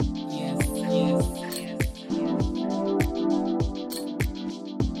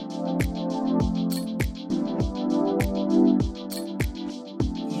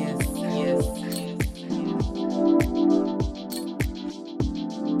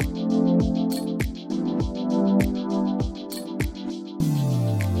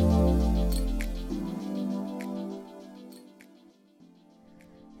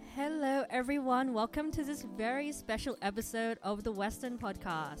everyone. Welcome to this very special episode of the Western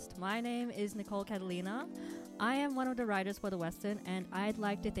Podcast. My name is Nicole Catalina. I am one of the writers for the Western, and I'd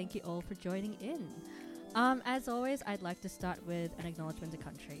like to thank you all for joining in. As always, I'd like to start with an acknowledgement to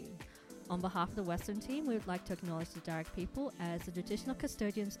country. On behalf of the Western team, we would like to acknowledge the Darug people as the traditional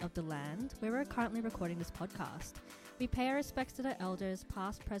custodians of the land where we're currently recording this podcast. We pay our respects to the elders,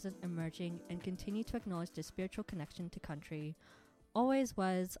 past, present, emerging, and continue to acknowledge their spiritual connection to country. Always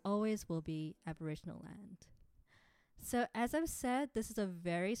was, always will be Aboriginal land. So as I've said, this is a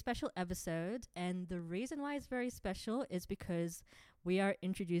very special episode, and the reason why it's very special is because we are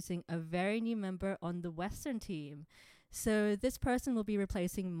introducing a very new member on the Western team. So this person will be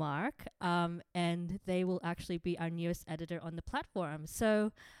replacing Mark, and they will actually be our newest editor on the platform.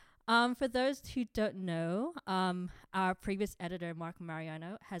 So for those who don't know, our previous editor, Mark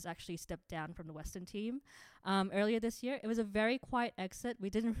Mariano, has actually stepped down from the Western team earlier this year. It was a very quiet exit. We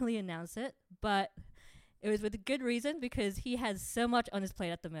didn't really announce it, but it was with a good reason because he has so much on his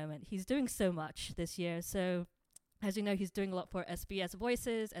plate at the moment. He's doing so much this year. So as you know, he's doing a lot for SBS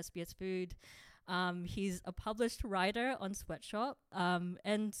Voices, SBS Food. He's a published writer on Sweatshop.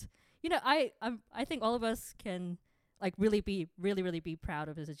 And, you know, I think all of us can really be proud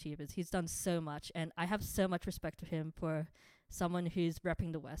of his achievements. He's done so much, and I have so much respect for him for someone who's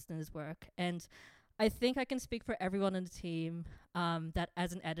repping the West in his work. And I think I can speak for everyone on the team that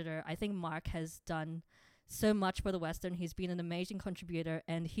as an editor, I think Mark has done so much for the Western. He's been an amazing contributor,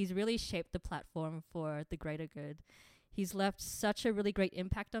 and he's really shaped the platform for the greater good. He's left such a really great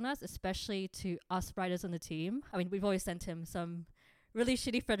impact on us, especially to us writers on the team. I mean, we've always sent him some really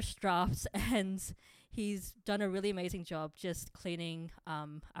shitty fresh drafts, and he's done a really amazing job just cleaning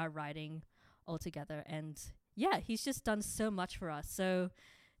our writing all together. And yeah, he's just done so much for us. So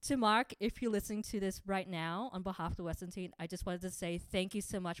to Mark, if you're listening to this right now, on behalf of the Western team, I just wanted to say thank you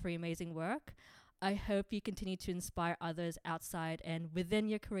so much for your amazing work. I hope you continue to inspire others outside and within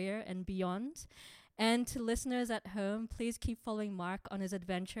your career and beyond. And to listeners at home, please keep following Mark on his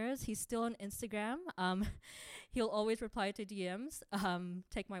adventures. He's still on Instagram. He'll always reply to DMs.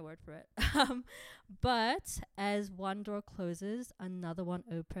 Take my word for it. But as one door closes, another one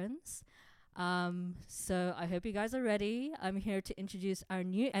opens. So I hope you guys are ready. I'm here to introduce our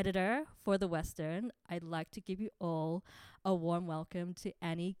new editor for the Western. I'd like to give you all a warm welcome to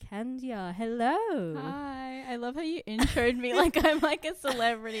Anie Kandya. Hello. Hi. I love how you introed me like I'm like a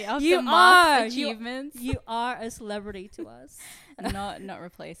celebrity after Mark's achievements. You are a celebrity to us. Not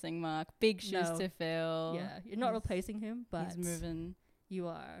replacing Mark. Big shoes to fill. Yeah, you're not replacing him, but he's moving. You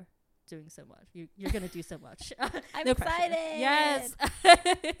are doing so much. You're gonna do so much. I'm no excited. Pressure. Yes.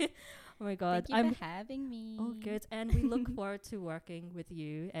 Oh my God. Thank you for having me. Oh, good. And we look forward to working with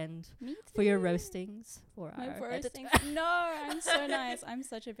you and me too. For your roastings for my our roastings. No, I'm so nice. I'm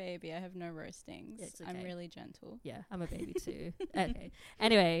such a baby. I have no roastings. Yeah, okay. I'm really gentle. Yeah, I'm a baby too. Okay.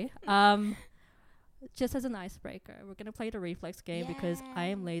 Anyway, just as an icebreaker, we're gonna play the reflex game because I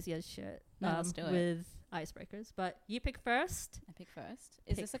am lazy as shit. Let's do it. With icebreakers, but you pick first. I pick first.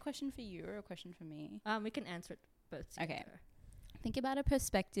 Is this a question for you or a question for me? We can answer it both together. Okay. Think about a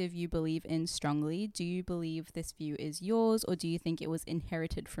perspective you believe in strongly. Do you believe this view is yours, or do you think it was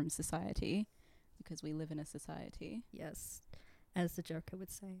inherited from society? Because we live in a society. Yes, as the Joker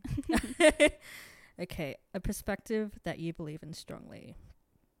would say. Okay, a perspective that you believe in strongly.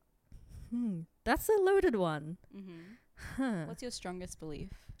 That's a loaded one. Mm-hmm. Huh. What's your strongest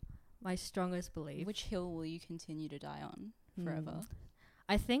belief? My strongest belief. Which hill will you continue to die on forever?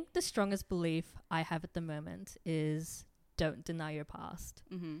 I think the strongest belief I have at the moment is don't deny your past,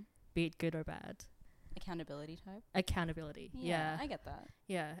 be it good or bad. Accountability type? Accountability, yeah. I get that.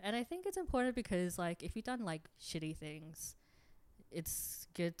 Yeah, and I think it's important because, if you've done, shitty things, it's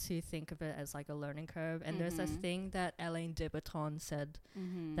good to think of it as, a learning curve. And there's this thing that Alain de Botton said,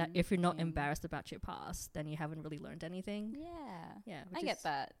 that if you're not embarrassed about your past, then you haven't really learned anything. Yeah. I get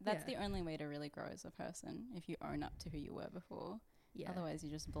that. That's the only way to really grow as a person, if you own up to who you were before. Yeah. Otherwise,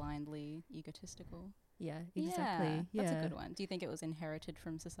 you're just blindly egotistical. Yeah, exactly. Yeah, that's a good one. Do you think it was inherited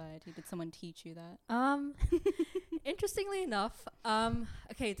from society? Did someone teach you that? Interestingly enough,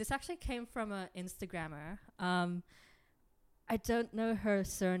 okay, this actually came from an Instagrammer. I don't know her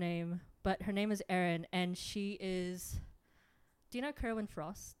surname, but her name is Erin, and she is... Do you know Kerwin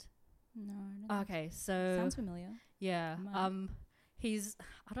Frost? No. Okay, so... Sounds familiar. Yeah. He's...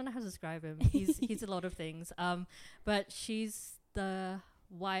 I don't know how to describe him. He's a lot of things. But she's the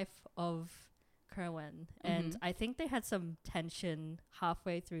wife of Kerwin, and I think they had some tension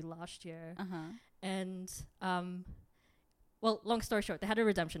halfway through last year. And well, long story short, they had a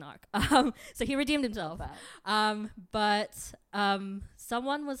redemption arc. So he redeemed himself. But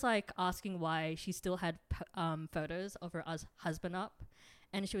someone was like asking why she still had photos of her husband up,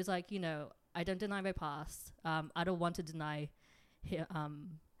 and she was like, you know, I don't deny my past. I don't want to deny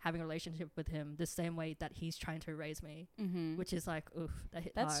having a relationship with him the same way that he's trying to erase me, which is like, oof, that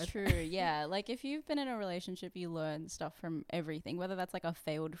hit That's hard. true. Yeah. Like if you've been in a relationship, you learn stuff from everything, whether that's like a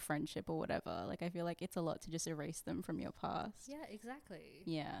failed friendship or whatever. Like I feel like it's a lot to just erase them from your past. Yeah, exactly.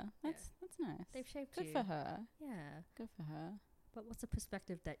 Yeah. That's nice. They've shaped Good you. for her. Yeah. Good for her. But what's the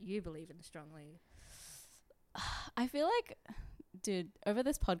perspective that you believe in strongly? I feel like, dude, over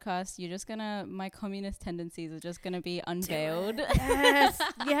this podcast, my communist tendencies are just gonna be unveiled. Yes,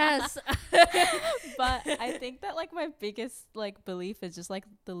 yes. But I think that like my biggest like belief is just like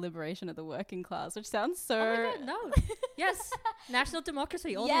the liberation of the working class, which sounds so. Oh my God, no. Yes, national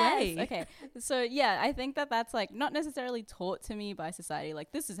democracy all the way. Okay, so yeah, I think that that's like not necessarily taught to me by society.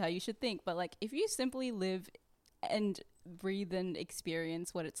 Like this is how you should think, but like if you simply live and breathe and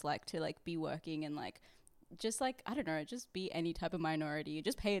experience what it's like to like be working and like. Just like, I don't know, just be any type of minority.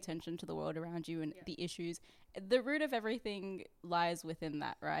 Just pay attention to the world around you and the issues. The root of everything lies within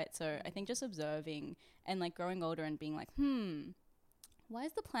that, right? So I think just observing and like growing older and being like, why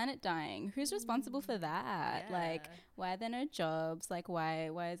is the planet dying? Who's responsible for that? Yeah. Like, why are there no jobs? Like, why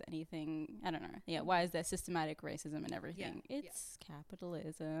is anything, I don't know. Yeah, why is there systematic racism and everything? Yeah. It's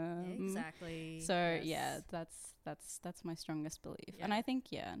capitalism. Exactly. So yes. yeah, that's my strongest belief. Yeah. And I think,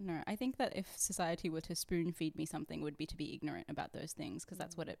 I think that if society were to spoon feed me something, would be to be ignorant about those things because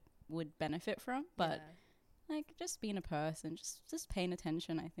that's what it would benefit from. But like just being a person, just paying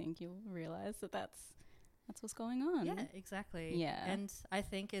attention, I think you'll realize that's what's going on. Yeah, exactly. Yeah. And I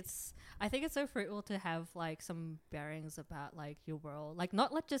think it's so fruitful to have like some bearings about like your world, like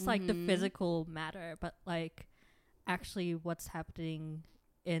not like just like the physical matter, but like actually what's happening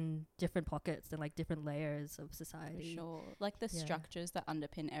in different pockets and like different layers of society. For sure. Like the structures that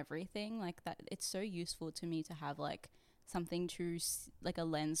underpin everything, like that, it's so useful to me to have like something to like a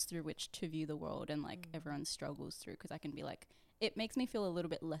lens through which to view the world and like everyone struggles through, because I can be like, it makes me feel a little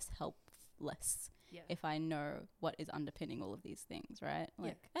bit less helpless if I know what is underpinning all of these things, right?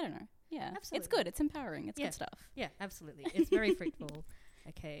 Like I don't know. Yeah. Absolutely. It's good. It's empowering. It's good stuff. Yeah, absolutely. It's very fruitful.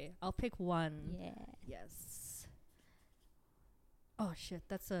 Okay, I'll pick one. Yeah. Yes. Oh shit,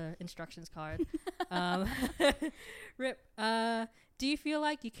 that's a instructions card. Rip. Do you feel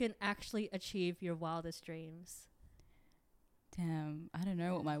like you can actually achieve your wildest dreams? Damn, I don't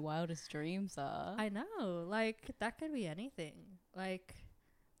know what my wildest dreams are. I know, like that could be anything. Like,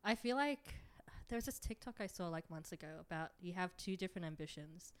 I feel like there's this TikTok I saw like months ago about you have two different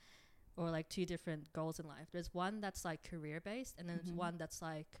ambitions or like two different goals in life. There's one that's like career based, and then there's one that's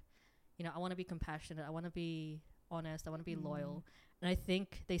like, you know, I want to be compassionate, I want to be honest, I want to be loyal. And I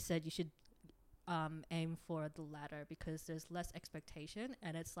think they said you should aim for the latter because there's less expectation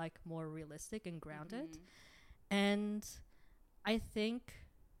and it's like more realistic and grounded. And I think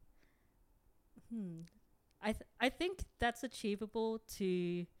I think that's achievable,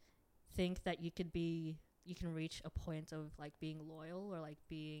 to think that you can reach a point of like being loyal or like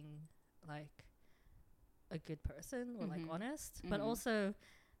being like a good person or like honest, but also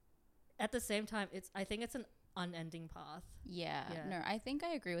at the same time I think it's an unending path. No, I think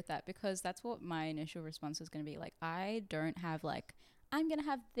I agree with that, because that's what my initial response was going to be. Like, I don't have like, I'm going to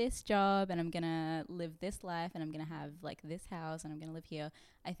have this job and I'm going to live this life and I'm going to have like this house and I'm going to live here.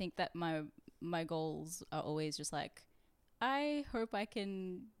 I think that my goals are always just like, I hope I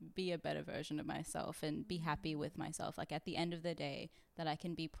can be a better version of myself and be happy with myself. Like at the end of the day, that I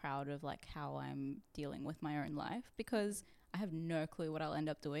can be proud of like how I'm dealing with my own life, because I have no clue what I'll end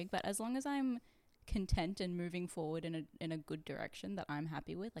up doing. But as long as I'm content and moving forward in a good direction that I'm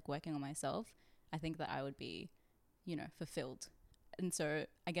happy with, like working on myself, I think that I would be, you know, fulfilled. And so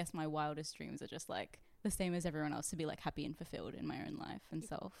I guess my wildest dreams are just like the same as everyone else, to be like happy and fulfilled in my own life and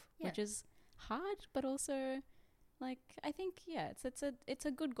self, which is hard, but also like, I think, it's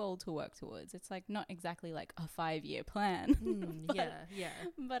a good goal to work towards. It's like not exactly like a 5-year plan.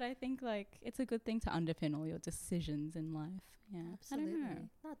 But I think like it's a good thing to underpin all your decisions in life. Yeah. Absolutely. I don't know.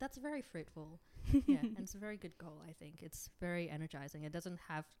 No, that's very fruitful. And it's a very good goal, I think. It's very energizing. It doesn't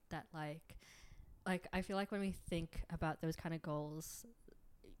have that like I feel like when we think about those kind of goals,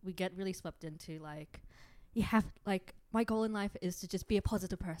 we get really swept into like, you have like, my goal in life is to just be a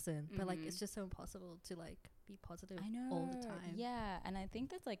positive person, but like it's just so impossible to like be positive all the time. Yeah, and I think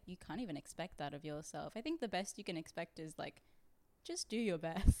that's like, you can't even expect that of yourself. I think the best you can expect is like, just do your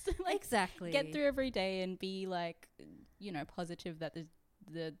best. Like, exactly. Get through every day and be like, you know, positive that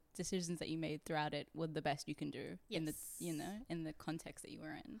the decisions that you made throughout it were the best you can do in the, you know, in the context that you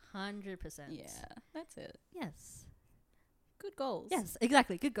were in. 100%. Yeah, that's it. Yes. Good goals. Yes,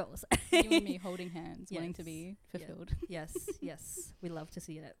 exactly. Good goals. You and me holding hands, wanting to be fulfilled. Yes, yes. We love to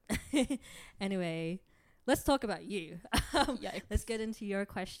see it. Anyway, let's talk about you. Let's get into your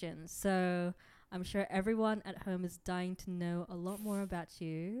questions. So I'm sure everyone at home is dying to know a lot more about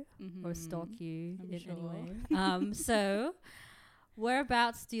you or stalk you in any way. So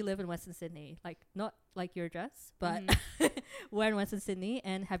whereabouts do you live in Western Sydney? Like, not like your address, but where in Western Sydney?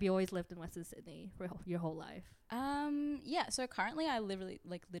 And have you always lived in Western Sydney for your whole life? Yeah, so currently I literally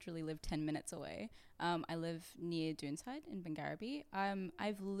live 10 minutes away. I live near Doonside in Bungarraby.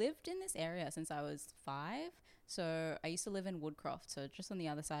 I've lived in this area since I was 5. So I used to live in Woodcroft, so just on the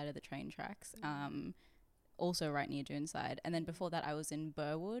other side of the train tracks. Also right near Doonside. And then before that I was in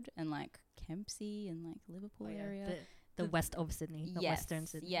Burwood and like Kempsey and like Liverpool area. The west of Sydney, the western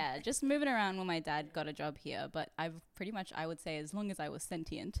Sydney. Yeah, just moving around when my dad got a job here. But I've pretty much, I would say, as long as I was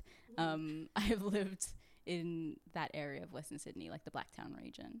sentient, I've lived in that area of Western Sydney, like the Blacktown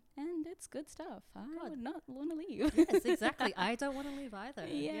region. And it's good stuff. I would not want to leave. Yes, exactly. I don't want to leave either.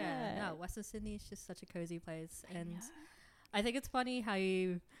 Yeah. No, Western Sydney is just such a cozy place. And I think it's funny how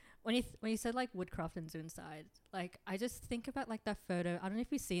when you said like Woodcroft and Doonside, like I just think about like that photo. I don't know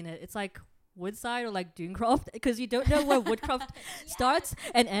if you've seen it. It's like Woodside or like Dooncroft, because you don't know where Woodcroft starts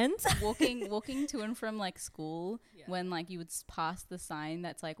and ends. Walking to and from like school when like you would pass the sign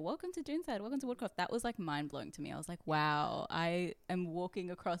that's like welcome to Doonside, welcome to Woodcroft, that was like mind blowing to me. I was like, wow, I am walking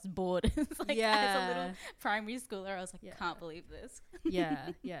across borders. Like as a little primary schooler, I was like, can't believe this.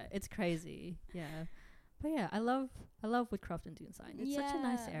 It's crazy. But I love Woodcroft and Doonside. It's such a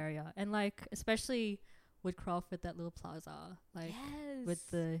nice area, and like especially Woodcroft with that little plaza, like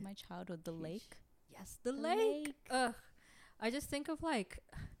with the my childhood, the lake. Yes, the lake. Ugh, I just think of like,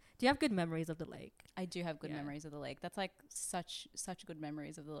 do you have good memories of the lake? I do have good memories of the lake. That's like such good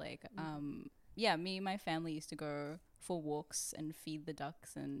memories of the lake. Me and my family used to go for walks and feed the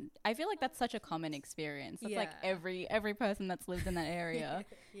ducks, and I feel like that's such a common experience. That's like every person that's lived in that area.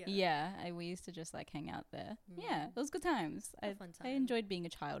 We used to just like hang out there. Yeah, it was good times. I enjoyed being a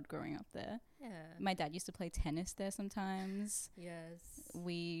child growing up there. My dad used to play tennis there sometimes.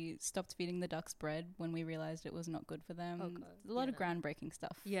 We stopped feeding the ducks bread when we realized it was not good for them. A lot of groundbreaking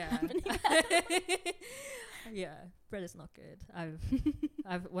stuff happening. Bread is not good.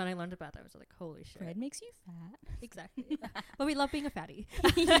 When I learned about that, I was like, holy shit, bread makes you fat. Exactly. But we love being a fatty.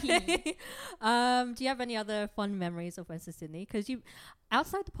 Do you have any other fun memories of Western Sydney? Because you,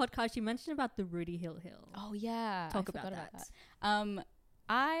 outside the podcast, you mentioned about the Rudy Hill. Oh yeah, talk about that.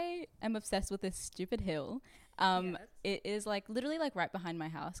 I am obsessed with this stupid hill. It is like literally like right behind my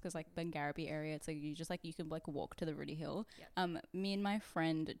house, because like Bungarraby area, it's like you can like walk to the Rudy Hill. Me and my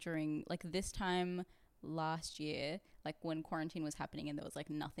friend during like this time last year, like when quarantine was happening and there was like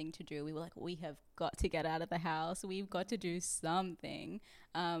nothing to do, we were like, we have got to get out of the house, we've got to do something.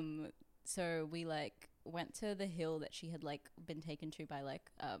 So we like went to the hill that she had like been taken to by like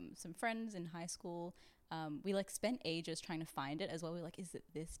some friends in high school. We like spent ages trying to find it as well. We were like, is it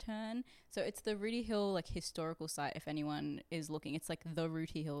this turn? So it's the Rudy Hill like historical site, if anyone is looking. It's like the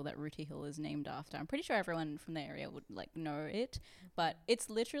Ruty Hill that Ruty Hill is named after. I'm pretty sure everyone from the area would like know it, but it's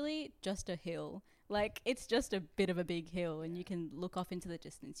literally just a hill. Like it's just a bit of a big hill, and you can look off into the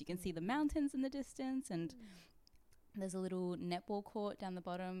distance. You can see the mountains in the distance, and there's a little netball court down the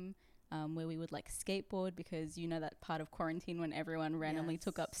bottom where we would like skateboard, because you know that part of quarantine when everyone randomly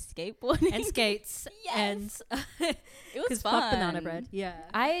took up skateboarding and skates. And it was fun. Fuck banana bread.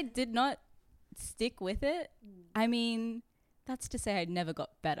 I did not stick with it. I mean, that's to say I never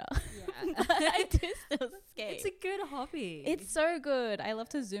got better. But I do still skate. It's a good hobby. It's so good. I love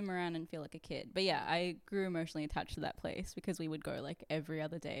to zoom around and feel like a kid. But I grew emotionally attached to that place because we would go like every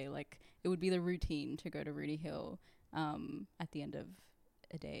other day. Like it would be the routine to go to Rudy Hill at the end of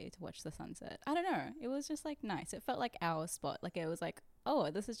a day to watch the sunset. I don't know. It was just like nice. It felt like our spot. Like it was like, oh,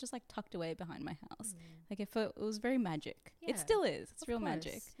 this is just like tucked away behind my house. Like it was very magic. It still is. It's real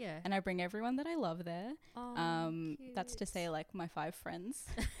magic. And I bring everyone that I love there. That's to say like my 5 friends,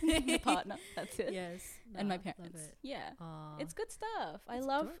 my partner. That's it. And my parents. It's good stuff. I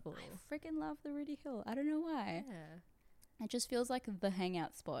freaking love the Rudy Hill. I don't know why. It just feels like the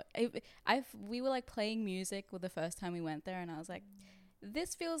hangout spot. We were like playing music with the first time we went there, and I was like,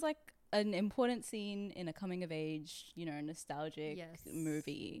 this feels like an important scene in a coming of age, nostalgic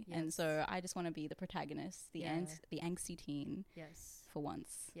movie. And so I just want to be the protagonist, the angsty teen. For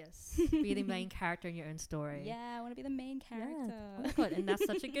once. Be the main character in your own story. I want to be the main character. Oh my God. And that's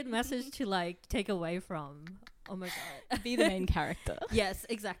such a good message to like take away from. Oh my god. Be the main character. Yes,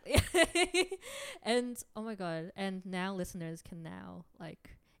 exactly. And oh my god. And now listeners can now,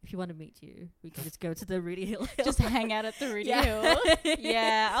 like, if you want to meet you, we can just go to the Rudy Hill. Just hang out at the Rudy Hill.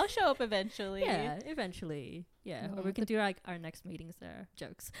 Yeah, I'll show up eventually. Yeah, eventually. Yeah, or we can do like our next meetings there.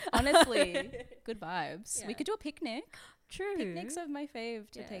 Jokes. Honestly, good vibes. Yeah. We could do a picnic. True. Picnics are my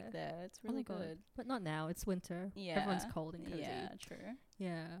fave to take there. It's really good. But not now. It's winter. Yeah. Everyone's cold and cozy. Yeah, true.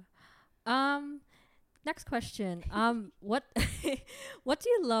 Yeah. Next question. What what do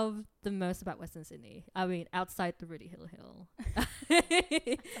you love the most about Western Sydney? I mean, outside the Rudy Hill.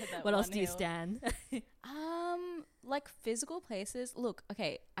 What else do you stand? Like physical places. Look,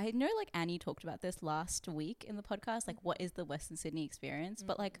 okay, I know like Anie talked about this last week in the podcast, like what is the Western Sydney experience?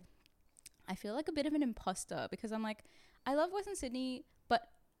 But like I feel like a bit of an imposter because I'm like, I love Western Sydney, but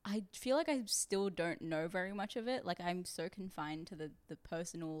I feel like I still don't know very much of it. Like I'm so confined to the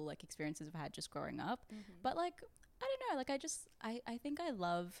personal like experiences I've had just growing up. But like, I don't know, like I think I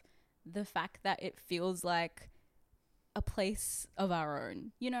love the fact that it feels like a place of our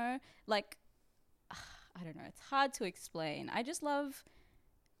own, you know? Like, I don't know, it's hard to explain. I just love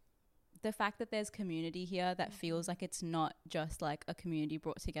the fact that there's community here that feels like it's not just like a community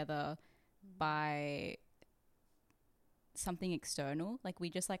brought together by something external. Like we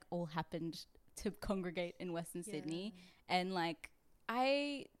just like all happened to congregate in Western Sydney, and like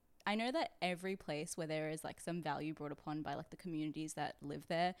I know that every place where there is like some value brought upon by like the communities that live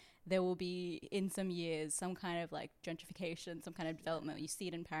there will be in some years some kind of like gentrification, some kind of development. You see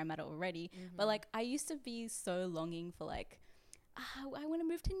it in Parramatta already. But like I used to be so longing for like, I want to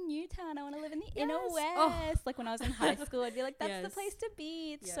move to Newtown. I want to live in the inner west. Like when I was in high school, I'd be like, that's the place to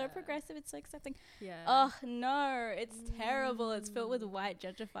be. It's so progressive. It's so accepting. Oh no, it's terrible. It's filled with white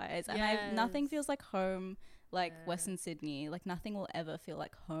gentrifiers, and nothing feels like home. Like Western Sydney, like nothing will ever feel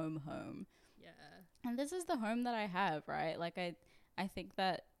like home. And this is the home that I have, right? Like I think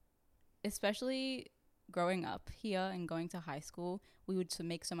that especially growing up here and going to high school, we would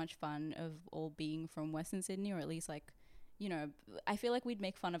make so much fun of all being from Western Sydney, or at least like, you know, I feel like we'd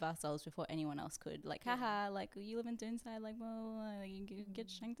make fun of ourselves before anyone else could. Like, haha, like you live in Doonside, like, well, you get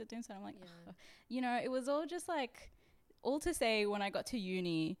shanked at Doonside. I'm like, you know, it was all just like, all to say when I got to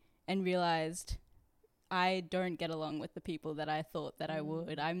uni and realized I don't get along with the people that I thought that I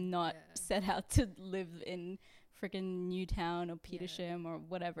would. I'm not set out to live in freaking Newtown or Petersham or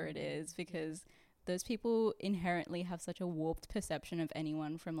whatever it is, because those people inherently have such a warped perception of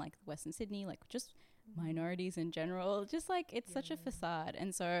anyone from like Western Sydney, like just minorities in general. Just like it's such a facade.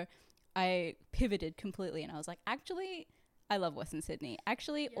 And so I pivoted completely and I was like, actually, I love Western Sydney.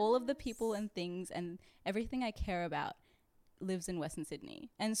 Actually, all of the people and things and everything I care about lives in Western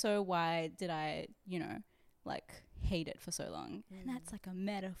Sydney. And so why did I, you know, like hate it for so long? And that's like a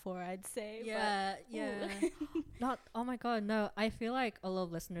metaphor, I'd say. Not, oh my god, no. I feel like a lot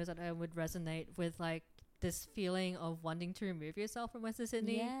of listeners that I would resonate with like this feeling of wanting to remove yourself from Western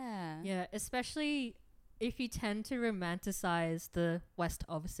Sydney. Yeah, especially if you tend to romanticize the west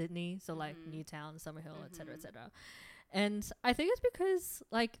of Sydney, so like Newtown, Summerhill, etc., etc. And I think it's because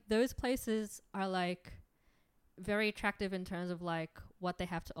like those places are like very attractive in terms of like what they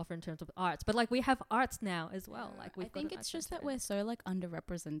have to offer in terms of arts, but like we have arts now as well. Like I think it's just that we're so like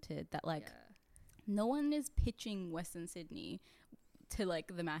underrepresented that like no one is pitching Western Sydney to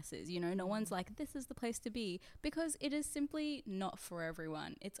like the masses, you know. No one's like, this is the place to be, because it is simply not for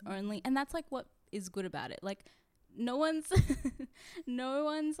everyone. It's only, and that's like what is good about it. Like no one's no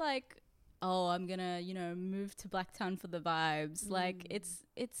one's like, oh, I'm gonna, you know, move to Blacktown for the vibes. Like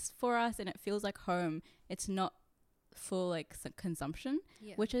it's for us and it feels like home. It's not for like consumption,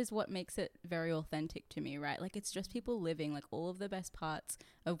 which is what makes it very authentic to me, right? Like it's just people living. Like all of the best parts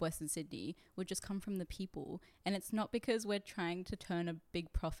of Western Sydney would just come from the people, and it's not because we're trying to turn a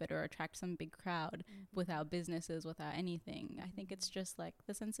big profit or attract some big crowd with our businesses, with our anything. I think it's just like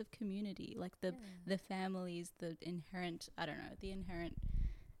the sense of community, like the families, the inherent, I don't know, the inherent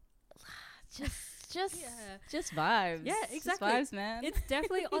just vibes. Yeah, exactly. Just vibes, man. It's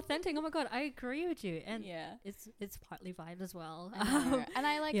definitely authentic. Oh my god, I agree with you. And it's partly vibe as well. And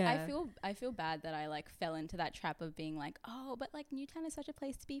I like I feel bad that I like fell into that trap of being like, oh, but like Newtown is such a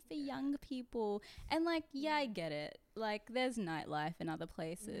place to be for young people. And like, I get it. Like there's nightlife in other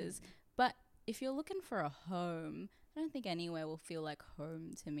places. But if you're looking for a home, I don't think anywhere will feel like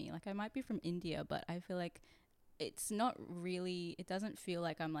home to me. Like I might be from India, but I feel like it's not really, it doesn't feel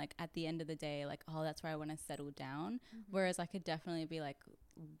like I'm like at the end of the day like, oh, that's where I want to settle down. Whereas I could definitely be like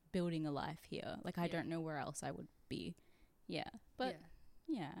building a life here. Like I don't know where else I would be. But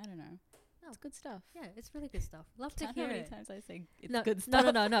I don't know. It's good stuff. Yeah, it's really good stuff. Love to hear how many it. times I say it's good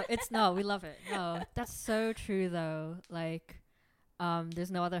stuff. No, it's no. We love it. No, that's so true though. Like,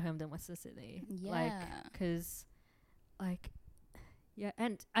 there's no other home than Western Sydney. Yeah. Like, cause, like, yeah,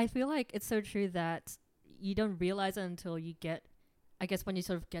 and I feel like it's so true that you don't realize it until you get, I guess, when you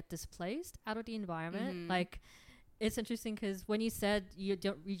sort of get displaced out of the environment. Like, it's interesting because when you said you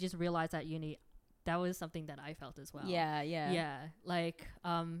just realize at uni, that was something that I felt as well. Yeah. Like,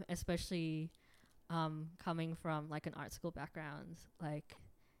 especially, coming from like an art school background, like,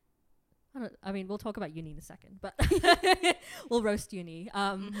 I mean, we'll talk about uni in a second, but we'll roast uni.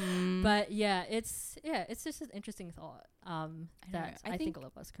 But yeah, it's just an interesting thought that I think all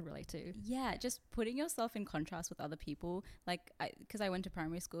of us can relate to. Yeah, just putting yourself in contrast with other people. Like, because I went to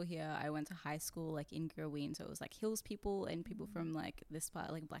primary school here, I went to high school like in Gurween, so it was like Hills people and people from like this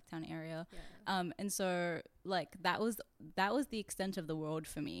part, like Blacktown area. Yeah. And so like that was the extent of the world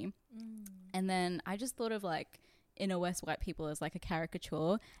for me. And then I just thought of like inner West white people as like a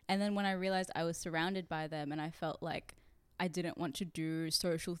caricature, and then when I realized I was surrounded by them and I felt like I didn't want to do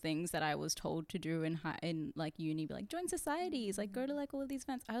social things that I was told to do in like uni, be like join societies, like go to like all of these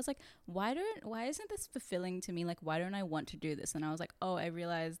events, I was like, why isn't this fulfilling to me? Like, why don't I want to do this? And I was like, oh, I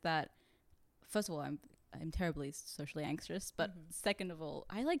realized that first of all I'm terribly socially anxious, but second of all,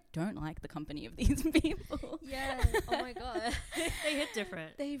 I like don't like the company of these people. Yeah. Oh my god. They hit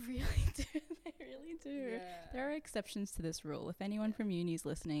different. They really do. They really do. Yeah. There are exceptions to this rule. If anyone from uni is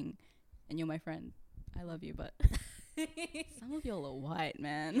listening and you're my friend, I love you, but some of y'all are white,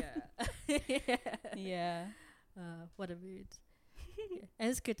 man. Yeah. What a mood. Yeah. And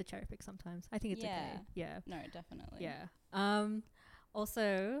it's good to cherry pick sometimes. I think it's okay. Yeah. No, definitely. Yeah.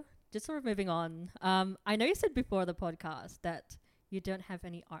 Also, just sort of moving on, I know you said before the podcast that you don't have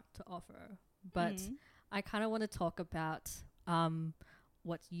any art to offer, but I kind of want to talk about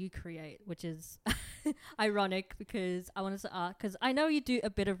what you create, which is ironic because I wanted to ask, because I know you do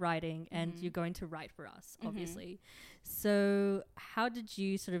a bit of writing and you're going to write for us, obviously. So how did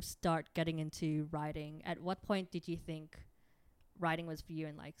you sort of start getting into writing? At what point did you think writing was for you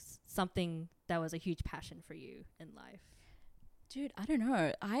and like something that was a huge passion for you in life? Dude, I don't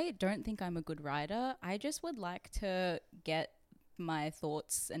know. I don't think I'm a good writer. I just would like to get my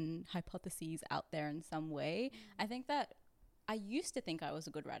thoughts and hypotheses out there in some way. I think that I used to think I was a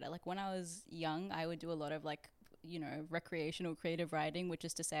good writer. Like when I was young, I would do a lot of like, you know, recreational creative writing, which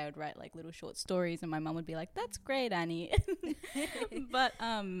is to say I would write like little short stories and my mum would be like, that's great, Anie. But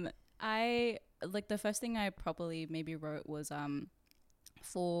I like the first thing I probably maybe wrote was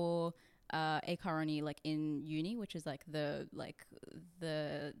for a Karoni like in uni, which is like the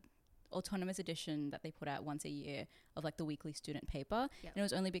autonomous edition that they put out once a year of like the weekly student paper. And it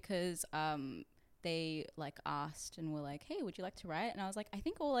was only because they like asked and were like, hey, would you like to write? And I was like, I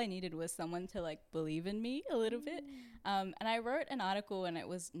think all I needed was someone to like believe in me a little bit. And I wrote an article and it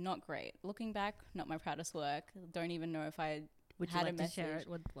was not great. Looking back, not my proudest work. Don't even know if I would had you like a message. To share it?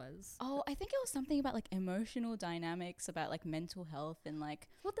 What was? Oh, I think it was something about like emotional dynamics, about like mental health and like.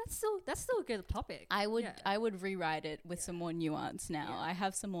 Well, that's still a good topic. I would rewrite it with some more nuance now. I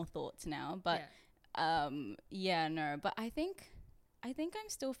have some more thoughts now, but no. But I think I'm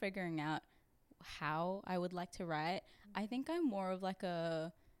still figuring out how I would like to write. I think I'm more of like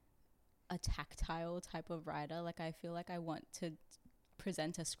a tactile type of writer. Like I feel like I want to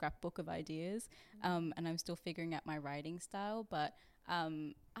present a scrapbook of ideas, and I'm still figuring out my writing style, but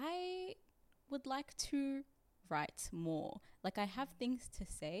I would like to write more. Like I have things to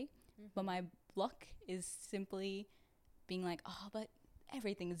say, but my block is simply being like, oh, but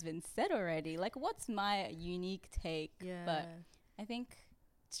everything's been said already. Like what's my unique take? But I think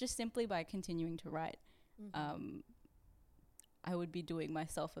it's just simply by continuing to write, I would be doing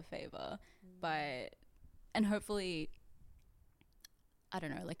myself a favor and hopefully, I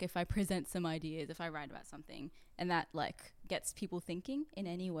don't know, like if I present some ideas, if I write about something and that like gets people thinking in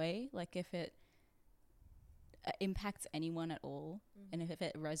any way, like if it impacts anyone at all, and if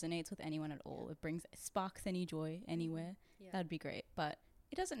it resonates with anyone at all, it sparks any joy anywhere, that'd be great. But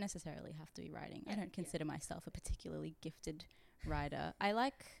it doesn't necessarily have to be writing. I don't consider myself a particularly gifted writer. I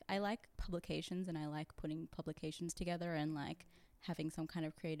like publications and I like putting publications together and like having some kind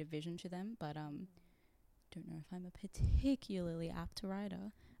of creative vision to them, but don't know if I'm a particularly apt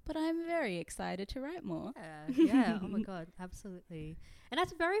writer, but I'm very excited to write more. Yeah. Oh my god, absolutely. And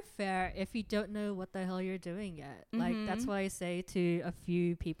that's very fair if you don't know what the hell you're doing yet. Like that's what I say to a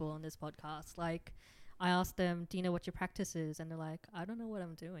few people on this podcast. Like I ask them, do you know what your practice is? And they're like, I don't know what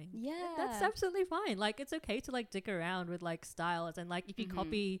I'm doing. Yeah. And that's absolutely fine. Like it's okay to like dig around with like styles, and like if you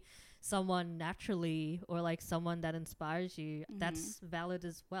copy someone naturally or like someone that inspires you, that's valid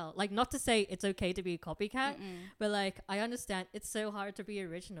as well. Like, not to say it's okay to be a copycat, but like I understand it's so hard to be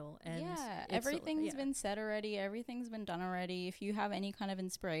original, and everything's been said already, everything's been done already. If you have any kind of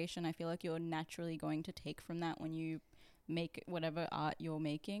inspiration, I feel like you're naturally going to take from that when you make whatever art you're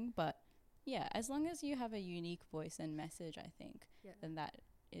making. But yeah, as long as you have a unique voice and message, I think then that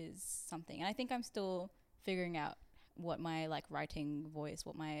is something. And I think I'm still figuring out what my like writing voice,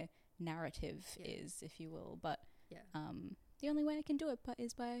 what my narrative is, if you will. But the only way I can do it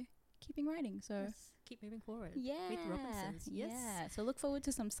is by keeping writing. So keep moving forward. With Robinsons. Yeah. So look forward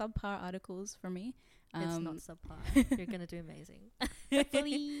to some subpar articles from me. It's not subpar. You're gonna do amazing.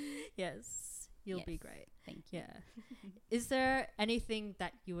 Hopefully. Yes. You'll be great. Thank you. Yeah. Is there anything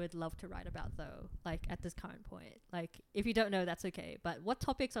that you would love to write about though? Like at this current point? Like if you don't know, that's okay. But what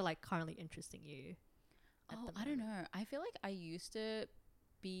topics are like currently interesting you? I don't know. I feel like I used to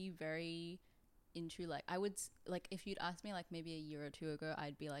be very into like, I would like, if you'd asked me like maybe a year or two ago,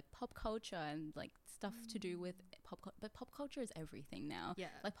 I'd be like pop culture and like stuff to do with but pop culture is everything now. Yeah.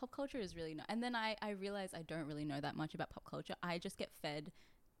 Like pop culture is really not. And then I realized I don't really know that much about pop culture. I just get fed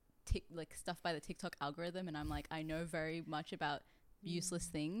like stuff by the TikTok algorithm, and I'm like, I know very much about useless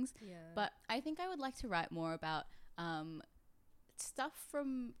things. Yeah. But I think I would like to write more about stuff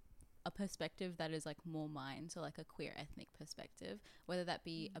from a perspective that is like more mine, so like a queer ethnic perspective, whether that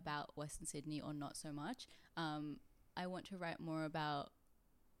be about Western Sydney or not so much. I want to write more about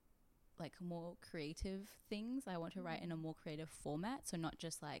like more creative things. I want to write in a more creative format, so not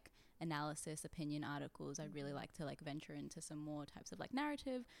just like analysis, opinion articles. I'd really like to like venture into some more types of like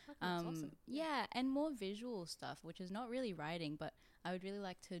narrative, awesome. And more visual stuff, which is not really writing, but I would really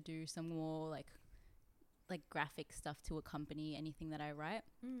like to do some more like graphic stuff to accompany anything that I write.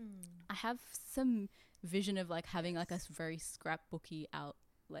 I have some vision of like having like a very scrapbooky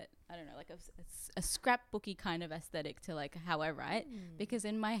outlet. I don't know, like a scrapbooky kind of aesthetic to like how I write, because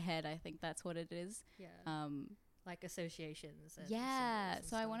in my head I think that's what it is. Like associations and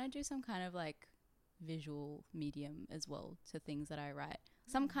so I want to do some kind of like visual medium as well to things that I write,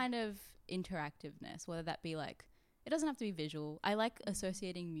 some kind of interactiveness, whether that be like, it doesn't have to be visual. I like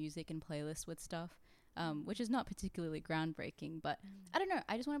associating music and playlists with stuff, which is not particularly groundbreaking, but I don't know,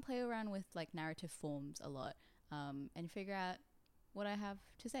 I just want to play around with like narrative forms a lot, and figure out what I have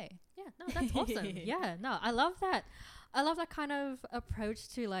to say. That's awesome. I love that. I love that kind of approach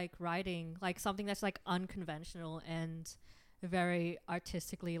to like writing, like something that's like unconventional and very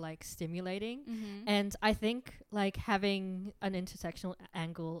artistically like stimulating. And I think like having an intersectional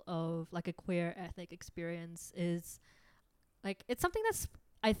angle of like a queer ethnic experience is like, it's something that's,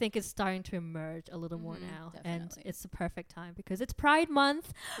 I think, is starting to emerge a little more now. Definitely. And it's the perfect time because it's Pride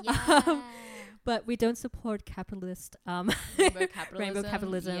Month. But we don't support capitalist rainbow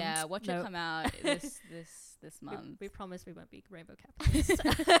capitalism. Yeah, watch it come out this month. We promise we won't be rainbow capitalists.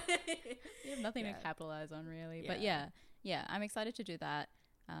 We have nothing to capitalize on, really. But yeah, I'm excited to do that.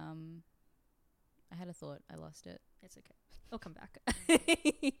 I had a thought, I lost it. It's okay. It'll come back.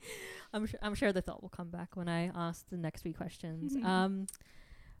 I'm sure the thought will come back when I ask the next 3 questions.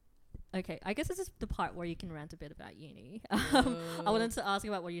 Okay, I guess this is the part where you can rant a bit about uni. I wanted to ask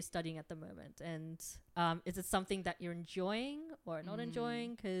about what you're studying at the moment, and is it something that you're enjoying or not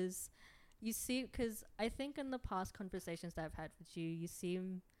enjoying? Because I think in the past conversations that I've had with you, you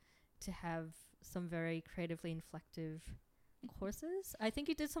seem to have some very creatively inflective courses. I think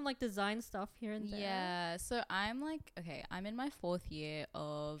you did some like design stuff here and there. Yeah, so I'm in my 4th year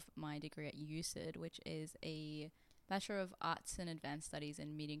of my degree at UCID, which is a Bachelor of Arts and Advanced Studies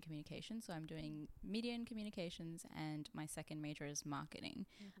in Media and Communications. So I'm doing Media and Communications, and my second major is Marketing.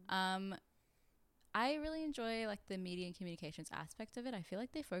 I really enjoy like the Media and Communications aspect of it. I feel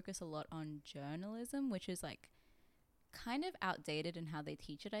like they focus a lot on journalism, which is like kind of outdated in how they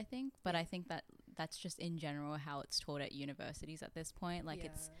teach it, I think. But I think that that's just in general how it's taught at universities at this point. Like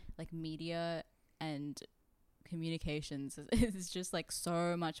it's like media and communications is just like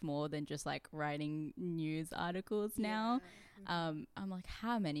so much more than just like writing news articles now. I'm like,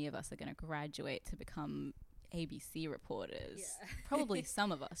 how many of us are going to graduate to become ABC reporters? Probably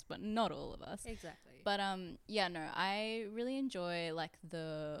some of us, but not all of us. Exactly. But I really enjoy like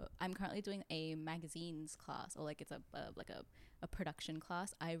I'm currently doing a magazines class, or like it's a production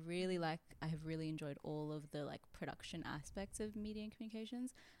class. I have really enjoyed all of the like production aspects of media and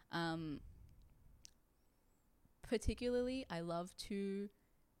communications. Particularly, I love to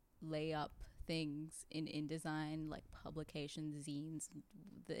lay up things in InDesign, like publications, zines,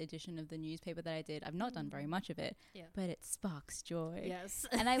 the edition of the newspaper that I did. I've not done very much of it, but it sparks joy. Yes.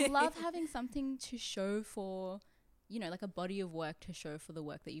 And I love having something to show for, like a body of work to show for the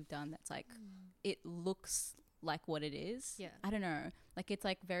work that you've done that's like it looks like what it is. I don't know, like it's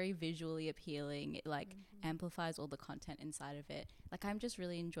like very visually appealing. It like amplifies all the content inside of it. Like I'm just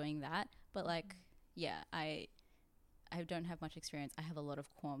really enjoying that. But like I don't have much experience. I have a lot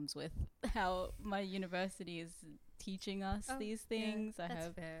of qualms with how my university is teaching us these things. That's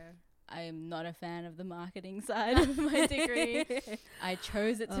fair. I am not a fan of the marketing side of my degree. I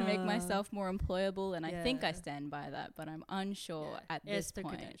chose it to make myself more employable, and I think I stand by that, but I'm unsure at this point.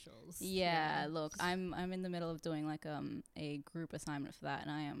 Credentials. Look, I'm in the middle of doing like a group assignment for that,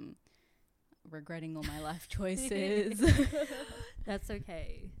 and I am regretting all my life choices. That's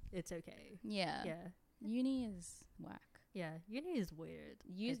okay. It's okay. Yeah. Uni is whack. Yeah, uni is weird.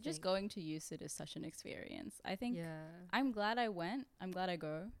 Just going to UCIT is such an experience. I think I'm glad I went. I'm glad I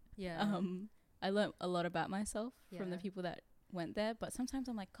go. Yeah. I learned a lot about myself from the people that went there, but sometimes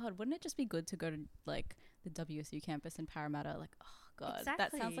I'm like, God, wouldn't it just be good to go to like the WSU campus in Parramatta? Like, oh God,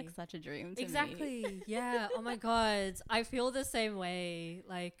 that sounds like such a dream to me. Yeah. Oh my God. I feel the same way.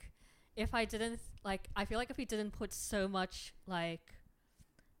 Like if I didn't I feel like if we didn't put so much like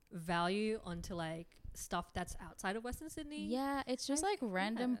value onto like stuff that's outside of Western Sydney. Yeah, it's just like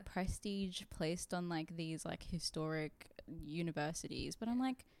random prestige placed on like these like historic universities, but I'm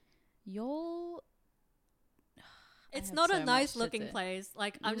like, y'all, it's not a nice looking place.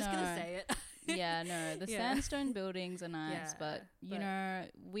 Like I'm just gonna say it. The sandstone buildings are nice, but you know,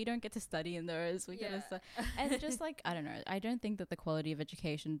 we don't get to study in those. We get to and just like I don't know, I don't think that the quality of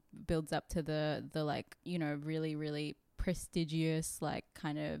education builds up to the like, you know, really really prestigious like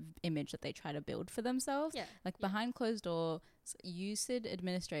kind of image that they try to build for themselves. Behind closed doors, UCID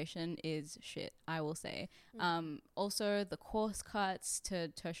administration is shit, I will say. Also the course cuts to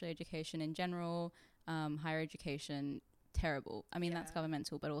tertiary education in general, higher education, terrible. I mean that's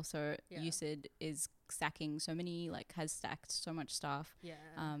governmental, but also UCID is sacking so many, like has stacked so much staff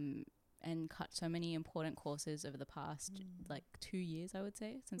and cut so many important courses over the past like 2 years, I would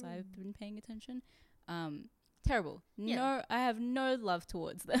say, since I've been paying attention. Terrible. No, I have no love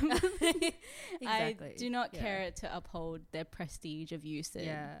towards them. I do not care to uphold their prestige of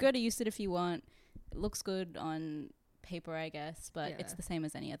UCID. Go to UCID if you want. It looks good on paper, I guess, but it's the same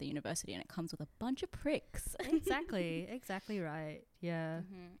as any other university, and it comes with a bunch of pricks. Exactly right. Yeah.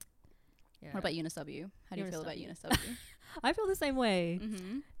 What about UNSW? How do you feel about UNSW? I feel the same way.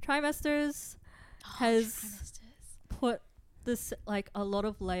 Trimesters has put this like a lot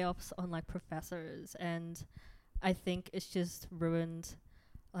of layoffs on like professors, and I think it's just ruined.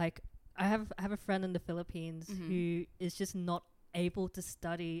 Like I have a friend in the Philippines who is just not able to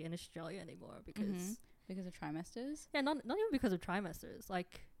study in Australia anymore because of trimesters. Yeah, not even because of trimesters.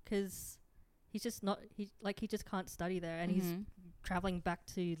 Like because he's just not he just can't study there, and he's traveling back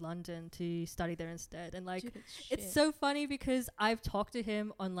to London to study there instead. And like it's so funny because I've talked to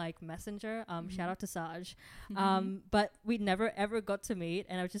him on like Messenger, shout out to Saj, but we never ever got to meet,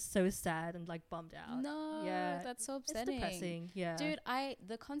 and I was just so sad and like bummed out. That's so upsetting. It's depressing. Dude,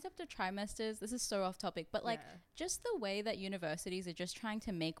 the concept of trimesters, this is so off topic, but like just the way that universities are just trying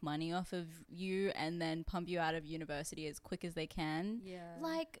to make money off of you and then pump you out of university as quick as they can.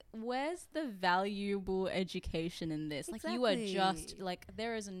 Like where's the valuable education in this? Like you are just like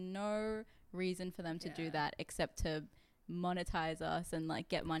there is no reason for them to do that except to monetize us and like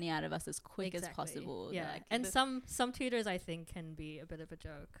get money out of us as quick as possible. Like, and some tutors I think can be a bit of a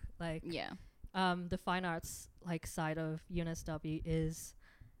joke. Like the fine arts like side of UNSW is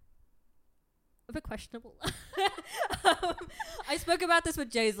a bit questionable. I spoke about this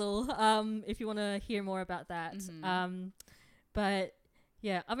with Jazel, if you want to hear more about that. But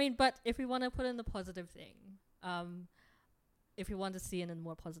yeah, I mean, but if we want to put in the positive thing, if we want to see it in a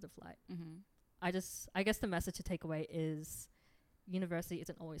more positive light, I guess the message to take away is university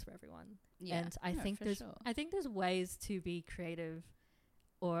isn't always for everyone. And I think there's ways to be creative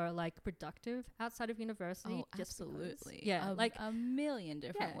or like productive outside of university. Absolutely. Like a million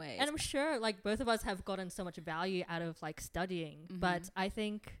different ways. And I'm sure like both of us have gotten so much value out of like studying, but I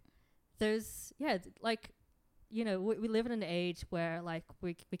think there's like, you know, we live in an age where like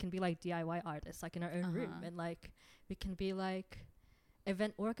we can be like DIY artists like in our own room, and like we can be like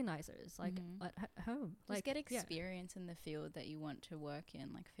event organizers like at home. Just like get experience in the field that you want to work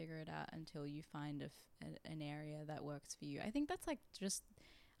in, like figure it out until you find an area that works for you. I think that's like just,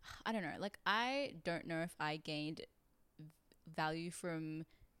 I don't know, like I don't know if I gained value from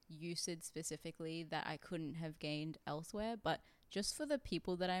UCID specifically that I couldn't have gained elsewhere, but just for the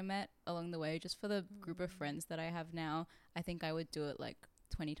people that I met along the way, just for the group of friends that I have now, I think I would do it like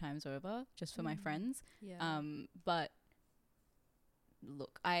 20 times over just for my friends. But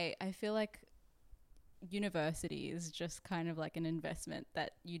look, I feel like university is just kind of like an investment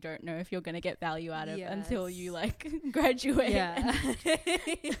that you don't know if you're going to get value out of until you like graduate. Yeah.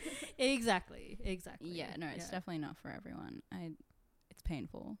 Exactly. Yeah, no, it's definitely not for everyone. It's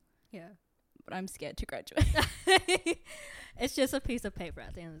painful. Yeah. But I'm scared to graduate. It's just a piece of paper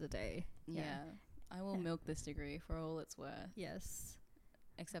at the end of the day. Yeah. I will milk this degree for all it's worth. Yes.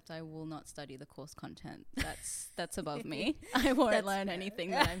 Except I will not study the course content. That's above me. I won't learn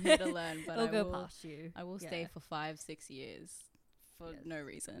anything that I'm here to learn. But It'll go past you. I will stay for 5-6 years for no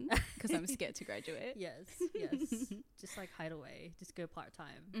reason because I'm scared to graduate. Yes. Just like hide away. Just go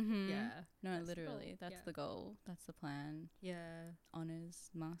part-time. Yeah. No, literally. That's the goal. That's the plan. Yeah.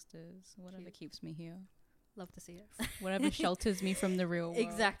 Honors, masters, whatever keeps me here. Love to see it. Whatever shelters me from the real world.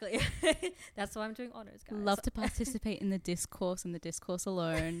 Exactly. That's why I'm doing honors, guys. Love to participate in the discourse and the discourse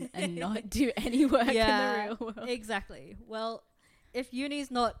alone and not do any work in the real world. Exactly. Well, if uni's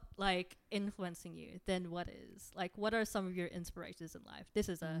not like influencing you, then what is? Like, what are some of your inspirations in life? This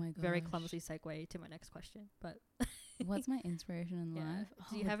is a very clumsy segue to my next question, but what's my inspiration in life?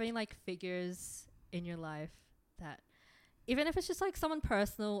 Do you have any like figures in your life that, even if it's just like someone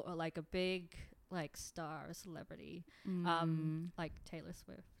personal or like a big like star or celebrity, like Taylor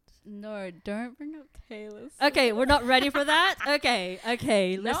Swift? No, don't bring up Taylor Swift. Okay, we're not ready for that. Okay.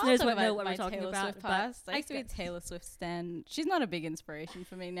 No, Listeners won't know what we're talking Taylor about. Swift past. I used to be a Taylor Swift stan. She's not a big inspiration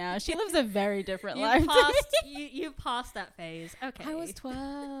for me now. She lives a very different life. You passed that phase. Okay. I was 12.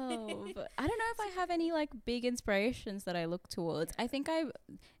 I don't know if I have any like big inspirations that I look towards. I think I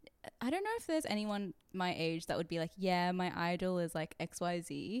don't know if there's anyone my age that would be like, yeah, my idol is like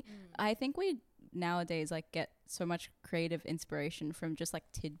XYZ. I think we nowadays like get so much creative inspiration from just like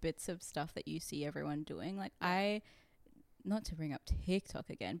tidbits of stuff that you see everyone doing. Like not to bring up TikTok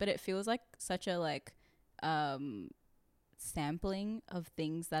again, but it feels like such a like sampling of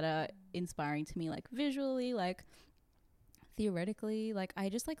things that are inspiring to me, like visually, like theoretically. Like I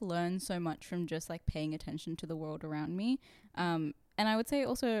just like learn so much from just like paying attention to the world around me. And I would say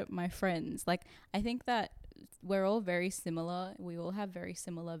also my friends, like I think that we're all very similar. We all have very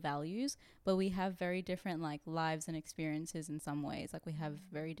similar values, but we have very different like lives and experiences in some ways. Like we have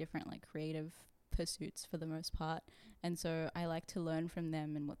very different like creative pursuits for the most part. And so I like to learn from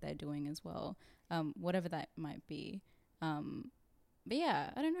them and what they're doing as well, whatever that might be. But yeah,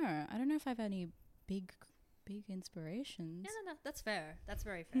 I don't know. I don't know if I have any big inspirations. No, that's fair. That's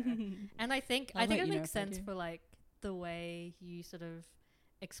very fair. And I think it makes sense for like the way you sort of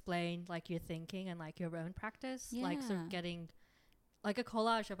explain like your thinking and like your own practice, like sort of getting like a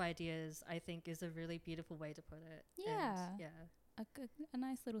collage of ideas. I think is a really beautiful way to put it. A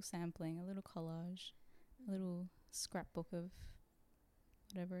nice little sampling, a little collage, a little scrapbook of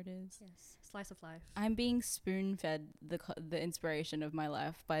whatever it is. Yes, slice of life. I'm being spoon-fed the inspiration of my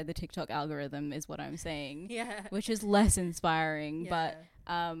life by the TikTok algorithm is what I'm saying. Which is less inspiring, but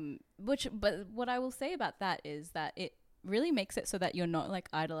what I will say about that is that it really makes it so that you're not like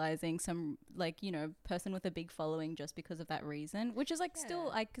idolizing some like, you know, person with a big following just because of that reason, which is like still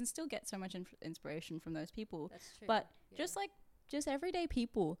I can still get so much inspiration from those people. That's true. But just everyday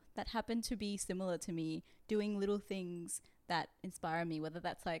people that happen to be similar to me doing little things that inspire me, whether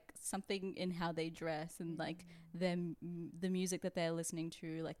that's like something in how they dress and like the music that they're listening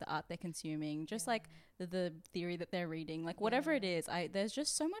to, like the art they're consuming, just like the theory that they're reading, like whatever it is. There's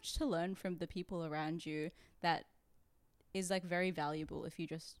just so much to learn from the people around you that is like very valuable if you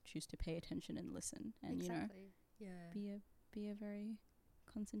just choose to pay attention and listen and you know be a very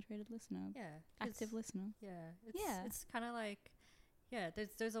concentrated listener, active listener. It's kind of like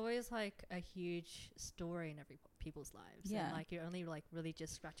there's always like a huge story in every people's lives, and like you're only like really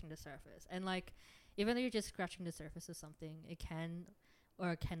just scratching the surface, and like even though you're just scratching the surface of something, it can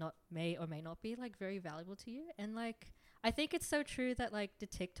or cannot may or may not be like very valuable to you. And like I think it's so true that like the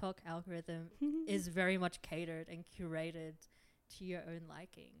TikTok algorithm is very much catered and curated to your own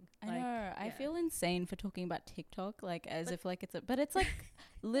liking. I know. I feel insane for talking about TikTok, like as if like but it's like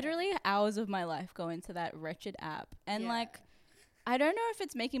literally hours of my life go into that wretched app. And like, I don't know if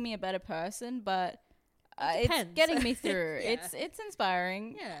it's making me a better person, but it's getting me through. It's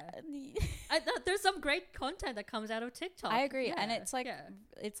inspiring. There's some great content that comes out of TikTok. I agree. And it's like,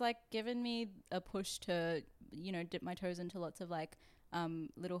 it's like given me a push to, you know, dip my toes into lots of like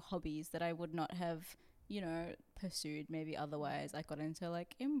little hobbies that I would not have, you know, pursued maybe otherwise. I got into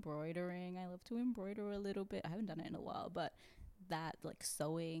like embroidering. I love to embroider a little bit. I haven't done it in a while, but that like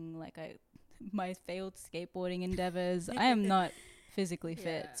sewing, like my failed skateboarding endeavors. I am not physically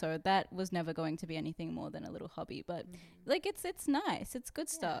fit, so that was never going to be anything more than a little hobby. But like it's nice. It's good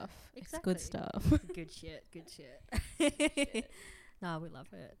stuff. Exactly. It's good stuff. Good shit. No, we love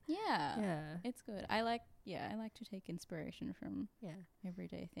it. Yeah, it's good. I like to take inspiration from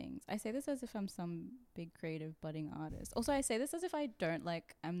everyday things. I say this as if I'm some big creative budding artist. Also, I say this as if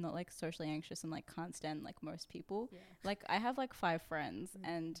I'm not like socially anxious and like can't stand like most people. Like I have like 5 friends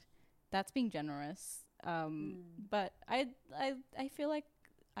and that's being generous. But I feel like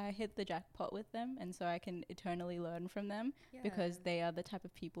I hit the jackpot with them, and so I can eternally learn from them because they are the type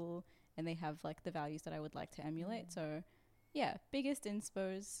of people and they have like the values that I would like to emulate. So yeah, biggest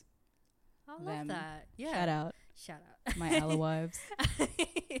inspos. I love that. Yeah. Shout out. My aloe-wives.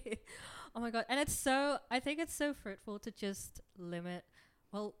 Oh my God. And I think it's so fruitful to just limit.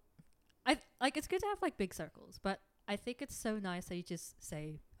 Well, it's good to have like big circles, but I think it's so nice that you just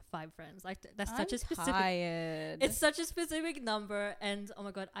say 5 friends. Like that's such a specific. It's such a specific number, and oh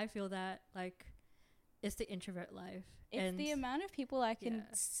my God, I feel that like it's the introvert life. It's the amount of people I can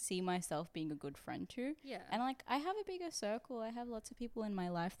see myself being a good friend to. Yeah. And like I have a bigger circle. I have lots of people in my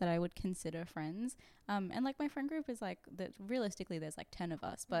life that I would consider friends. And like my friend group is like that. Realistically, there's like 10 of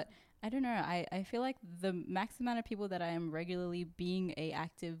us, but I don't know. I feel like the max amount of people that I am regularly being a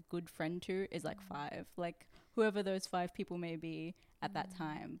active good friend to is like 5. Like whoever those 5 people may be at that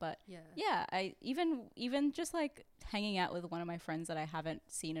time. But yeah, I even just like hanging out with one of my friends that I haven't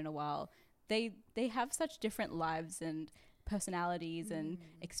seen in a while. They have such different lives and personalities and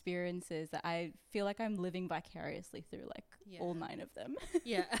experiences that I feel like I'm living vicariously through like all 9 of them.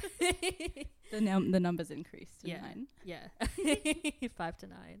 Yeah. The numbers increase to 9. Yeah. 5 to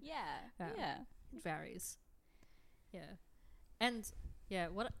 9. Yeah. It varies. Yeah. And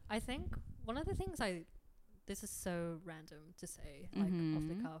what I think one of the things this is so random to say like off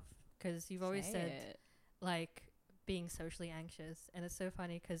the cuff, because you've always said like being socially anxious, and it's so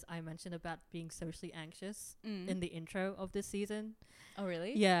funny because I mentioned about being socially anxious in the intro of this season. Oh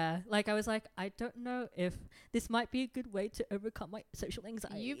really? Yeah, like I was like, I don't know if this might be a good way to overcome my social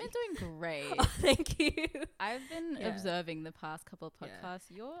anxiety. You've been doing great. Oh, thank you. I've been observing the past couple of podcasts.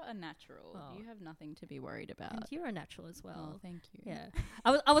 You're a natural. You have nothing to be worried about. And you're a natural as well. Oh, thank you. Yeah.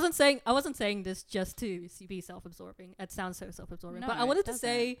 I wasn't saying this just to be self-absorbing. It sounds so self-absorbing, but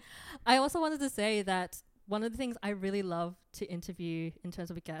I also wanted to say that one of the things I really love to interview in terms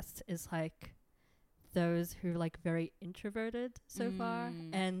of a guest is like those who are like very introverted so far,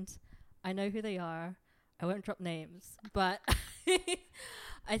 and I know who they are. I won't drop names, but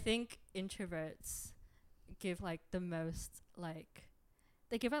I think introverts give like the most like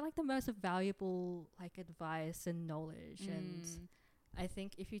they give out like the most valuable like advice and knowledge, and I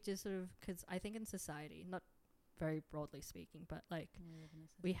think if you just sort of, because I think in society, not very broadly speaking, but like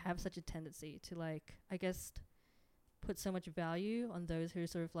we have such a tendency to like, I guess, put so much value on those who are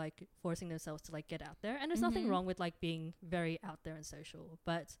sort of like forcing themselves to like get out there, and there's nothing wrong with like being very out there and social,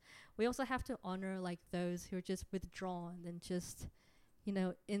 but we also have to honor like those who are just withdrawn and just, you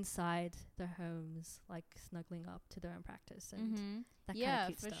know, inside their homes, like snuggling up to their own practice and that kind of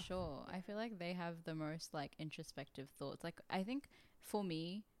cute stuff. Yeah, for sure. I feel like they have the most like introspective thoughts. Like I think for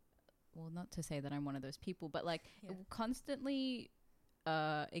me, well, not to say that I'm one of those people, but like constantly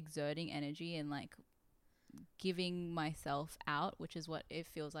exerting energy and like giving myself out, which is what it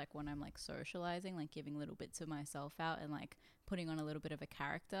feels like when I'm like socializing, like giving little bits of myself out and like putting on a little bit of a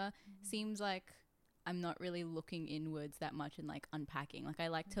character, seems like I'm not really looking inwards that much and like unpacking. Like I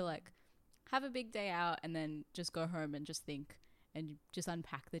like to like have a big day out and then just go home and just think and just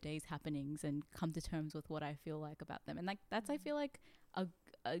unpack the day's happenings and come to terms with what I feel like about them. And like that's I feel like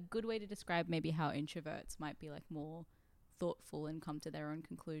a good way to describe maybe how introverts might be like more thoughtful and come to their own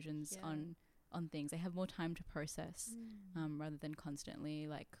conclusions on things. They have more time to process rather than constantly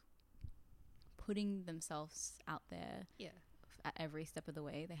like putting themselves out there at every step of the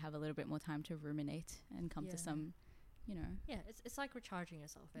way. They have a little bit more time to ruminate and come to some, you know. Yeah, it's like recharging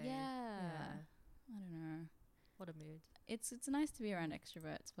yourself. Yeah. I don't know. What a mood. It's nice to be around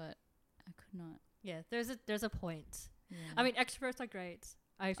extroverts, but I could not. Yeah, there's a point. Yeah. I mean, extroverts are great.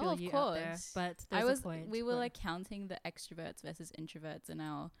 I feel of you course. out there, but there's a point. We were like counting the extroverts versus introverts in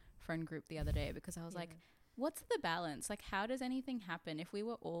our friend group the other day, because I was like, what's the balance? Like, how does anything happen? If we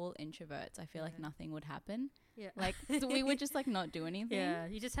were all introverts, I feel like nothing would happen. Yeah. Like, so we would just like not do anything. Yeah.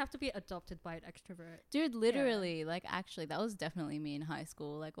 You just have to be adopted by an extrovert. Dude, literally, like actually that was definitely me in high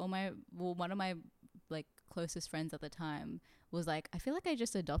school. Like one of my like closest friends at the time was like, I feel like I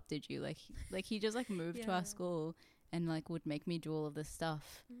just adopted you. Like he just like moved to our school and like would make me do all of this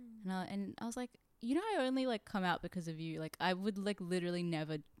stuff. And I was like, you know, I only like come out because of you. Like I would like literally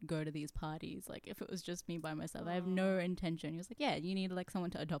never go to these parties. Like if it was just me by myself, I have no intention. He was like, yeah, you need like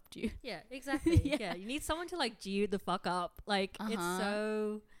someone to adopt you. Yeah, exactly. Yeah. You need someone to like G you the fuck up. Like it's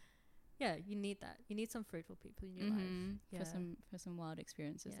so, you need that. You need some fruitful people in your life for some wild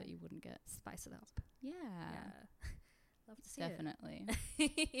experiences that you wouldn't get. Spice it up. Love to see definitely.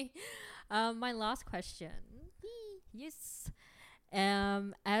 My last question. Yes.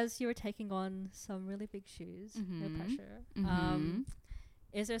 As you're taking on some really big shoes, no pressure.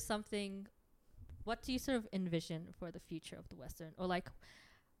 Is there something? What do you sort of envision for the future of the Western, or like,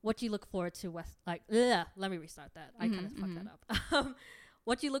 what do you look forward to? Let me restart that. I kind of fucked that up.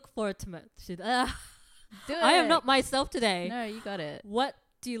 What do you look forward to I am not myself today. No, you got it. What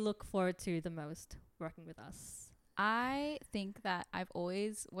do you look forward to the most working with us? I think that I've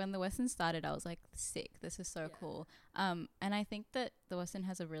always, when the Western started, I was like, sick, this is so cool. And I think that the Western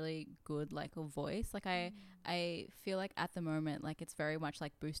has a really good, like, a voice. Like, I feel like at the moment, like, it's very much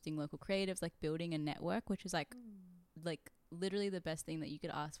like boosting local creatives, like building a network, which is like literally the best thing that you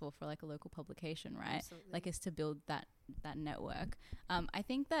could ask for like a local publication, right? Absolutely. Like, is to build that network. I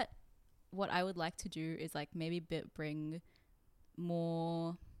think that what I would like to do is like maybe bring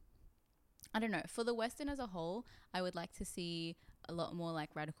more, I don't know, for the Western as a whole, I would like to see a lot more like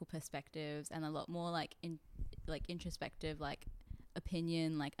radical perspectives and a lot more like introspective, like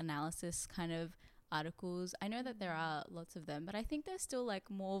opinion, like analysis kind of articles. I know that there are lots of them, but I think there's still like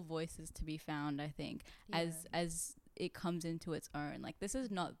more voices to be found, I think, as it comes into its own. Like, this is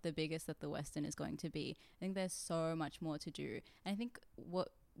not the biggest that the Western is going to be. I think there's so much more to do. And I think what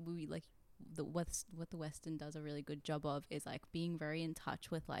we like, what the Western does a really good job of is like being very in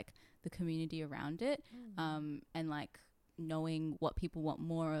touch with like the community around it, and like knowing what people want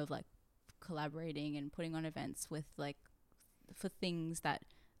more of, like collaborating and putting on events with like for things that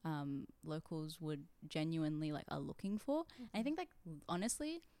locals would genuinely like are looking for. And I think like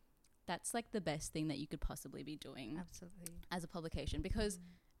honestly that's like the best thing that you could possibly be doing. Absolutely. As a publication, because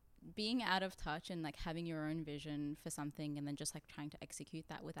being out of touch and like having your own vision for something and then just like trying to execute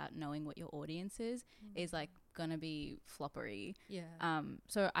that without knowing what your audience is like gonna be floppery.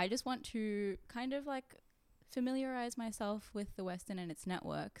 So I just want to kind of like familiarize myself with the Western and its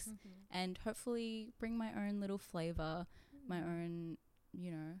networks, and hopefully bring my own little flavor, my own,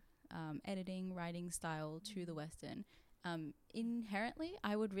 you know, editing, writing style to the Western. Inherently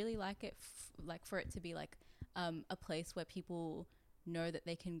I would really like it like for it to be like a place where people know that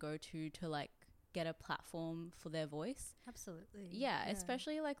they can go to like get a platform for their voice. Absolutely. Yeah,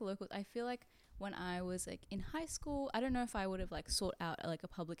 especially like local. I feel like when I was like in high school, I don't know if I would have like sought out like a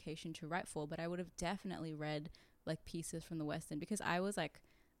publication to write for, but I would have definitely read like pieces from the Western, because I was like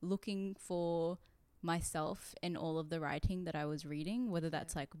looking for myself in all of the writing that I was reading, whether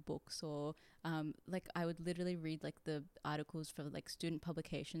that's like books or like I would literally read like the articles for like student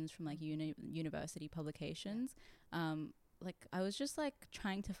publications from like university publications. Like I was just like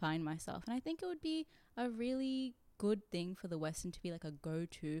trying to find myself, and I think it would be a really good thing for the Western to be like a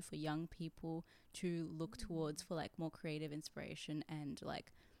go-to for young people to look towards for like more creative inspiration, and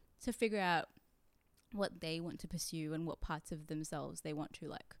like to figure out what they want to pursue and what parts of themselves they want to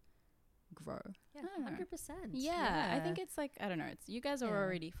like grow. 100%. I think it's like, I don't know, it's, you guys are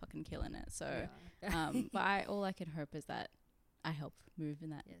already fucking killing it, so but all I can hope is that I help move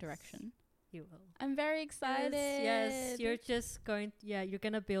in that direction. You will. I'm very excited. Yes, you're just going, you're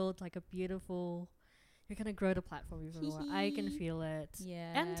going to build like a beautiful, you're going to grow the platform even more. I can feel it.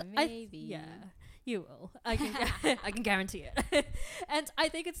 Yeah, and maybe. You will. I can guarantee it. And I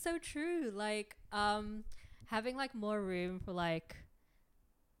think it's so true. Like, having like more room for like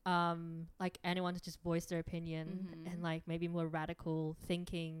anyone to just voice their opinion and like maybe more radical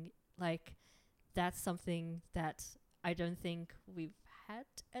thinking, like that's something that I don't think we've had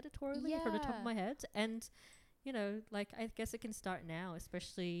editorially from the top of my head. And you know, like I guess it can start now,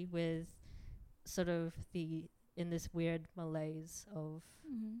 especially with sort of in this weird malaise of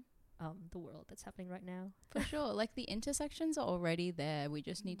the world that's happening right now. For sure. Like the intersections are already there. We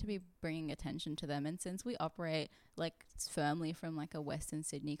just need to be bringing attention to them. And since we operate like firmly from like a Western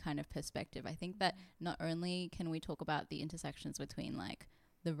Sydney kind of perspective, I think that not only can we talk about the intersections between like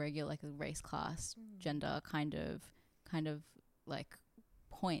the regular like race, class, gender kind of like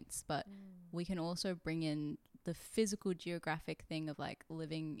points, but we can also bring in the physical geographic thing of like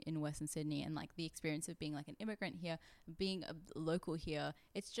living in Western Sydney and like the experience of being like an immigrant here, being a local here.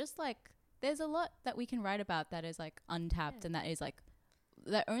 It's just like there's a lot that we can write about that is like untapped and that is like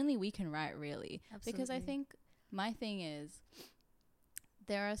that only we can write, really. Absolutely. Because I think my thing is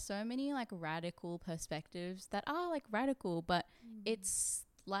there are so many like radical perspectives that are like radical, but it's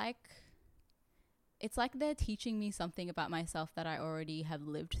like they're teaching me something about myself that I already have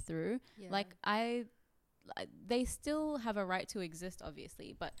lived through. Like they still have a right to exist,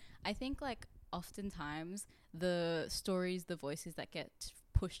 obviously, but I think like oftentimes the stories, the voices that get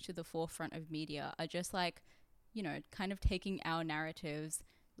pushed to the forefront of media are just like, you know, kind of taking our narratives,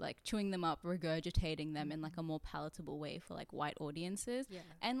 like chewing them up, regurgitating them in like a more palatable way for like white audiences.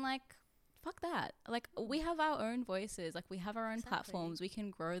 And like, fuck that. Like, we have our own voices, like we have our own platforms. We can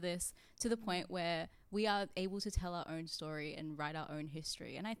grow this to the point where we are able to tell our own story and write our own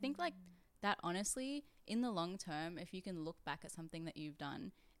history. And I think like that, honestly, in the long term, if you can look back at something that you've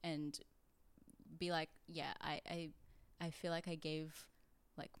done and be like, yeah, I feel like I gave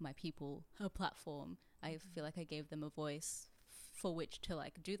like my people a platform. I feel like I gave them a voice for which to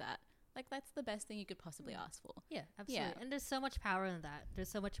like do that. Like, that's the best thing you could possibly ask for. Yeah, absolutely. Yeah. And there's so much power in that. There's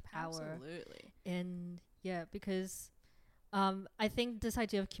so much power. Absolutely. Because I think this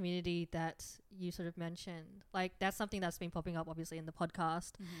idea of community that you sort of mentioned, like, that's something that's been popping up obviously in the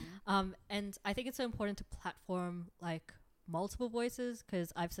podcast. And I think it's so important to platform like multiple voices,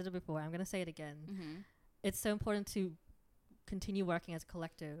 because I've said it before, I'm going to say it again. It's so important to continue working as a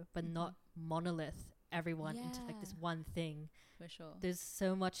collective, but not monolith everyone into like this one thing. For sure. There's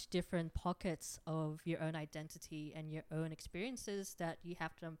so much different pockets of your own identity and your own experiences that you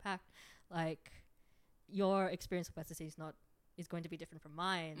have to unpack. Like, your experience of Western City is going to be different from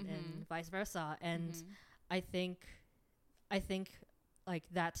mine, and vice versa. And I think like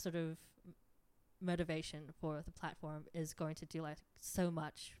that sort of motivation for the platform is going to do like so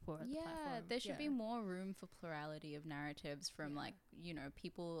much for the platform. There should be more room for plurality of narratives from like, you know,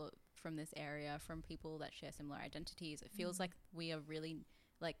 people from this area, from people that share similar identities. It feels like we are really,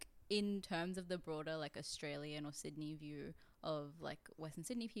 like, in terms of the broader like Australian or Sydney view of like Western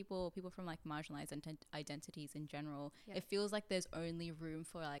Sydney people from like marginalized identities in general, it feels like there's only room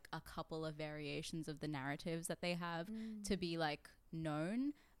for like a couple of variations of the narratives that they have to be like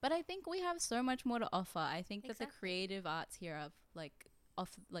known. But I think we have so much more to offer. I think that the creative arts here are like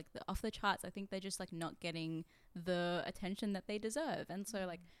off the charts. I think they're just like not getting the attention that they deserve. And so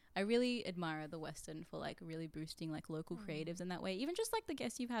like, I really admire the Western for like really boosting like local creatives in that way. Even just like the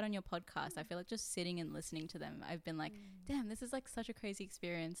guests you've had on your podcast, I feel like just sitting and listening to them, I've been like, damn, this is like such a crazy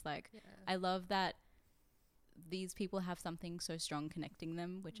experience. Like, I love that these people have something so strong connecting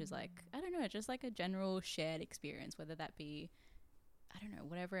them, which is like, I don't know, just like a general shared experience, whether that be, I don't know,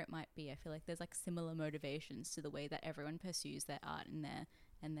 whatever it might be. I feel like there's like similar motivations to the way that everyone pursues their art and their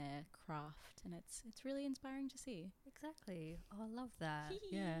craft, and it's really inspiring to see. Exactly. Oh, I love that.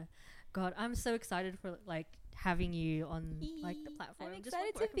 Yeah. God, I'm so excited for like having you on like the platform. I'm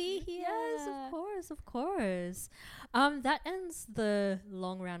excited to be here. Yes, of course. That ends the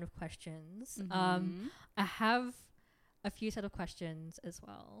long round of questions. I have a few set of questions as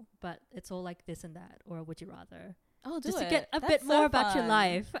well, but it's all like this and that, or would you rather? Oh, just to get a bit more about your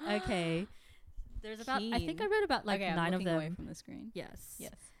life. Okay. There's about, I think I read about like 9 of them. Away from the screen. Yes.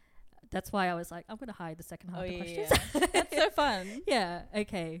 That's why I was like, I'm going to hide the second half of the questions. That's so fun. Yeah.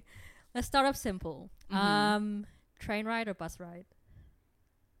 Okay. Let's start off simple. Train ride or bus ride?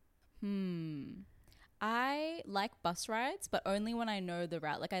 I like bus rides, but only when I know the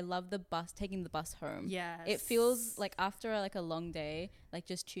route. Like, I love taking the bus home. Yes. It feels like after like a long day, like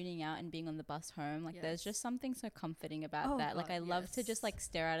just tuning out and being on the bus home, like there's just something so comforting about that. Like, I love to just like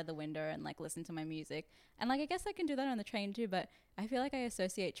stare out of the window and like listen to my music. And like, I guess I can do that on the train too, but I feel like I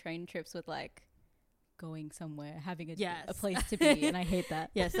associate train trips with like going somewhere, having a place to be, and I hate that.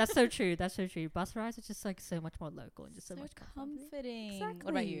 Yes, that's so true. That's so true. Bus rides are just like so much more local and just so much comforting. Exactly.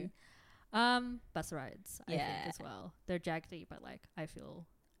 What about you? Bus rides, I think as well. They're jaggedy, but like I feel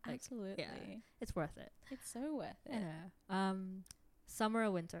like, absolutely, it's worth it. It's so worth it. Yeah. Summer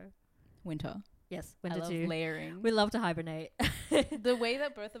or winter? Winter. Yes, winter I love too. layering. We love to hibernate. The way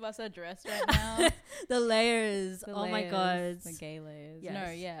that both of us are dressed right now. The layers. My god. The gay layers. Yes.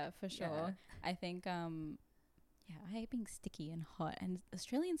 No, yeah, for sure. Yeah. I think I hate being sticky and hot, and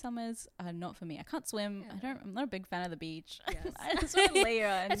Australian summers are not for me. I can't swim. I'm not a big fan of the beach. Yes. I just want to layer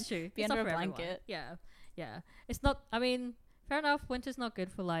and That's true. be it's under a blanket. Everyone. Yeah. It's not, I mean, fair enough, winter's not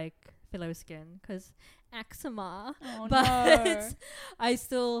good for like pillow skin because eczema. Oh, but no. I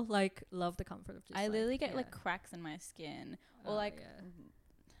still like love the comfort of just I literally get like cracks in my skin, or like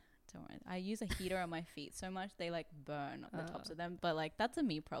don't worry, I use a heater on my feet so much they like burn on the tops of them, but like that's a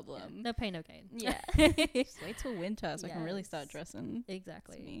me problem. No pain, no gain. Just wait till winter so I can really start dressing.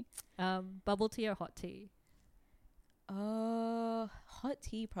 Exactly. Bubble tea or hot tea? Hot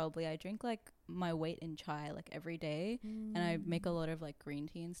tea probably. I drink like my weight in chai like every day, and I make a lot of like green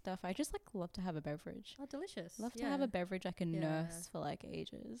tea and stuff. I just like love to have a beverage. Oh, delicious. Love to have a beverage I can nurse for like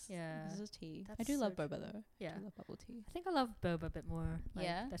ages. This is tea. I do love boba though. I do love bubble tea. I think I love boba a bit more. Like,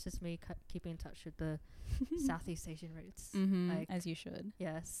 that's just me keeping in touch with the Southeast Asian roots. Like, as you should.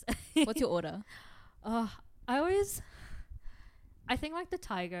 Yes. What's your order? I I think like the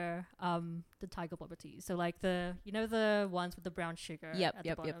tiger properties. So like the ones with the brown sugar. Yep.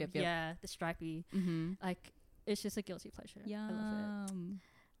 Yeah, the stripy. Like it's just a guilty pleasure. Yum.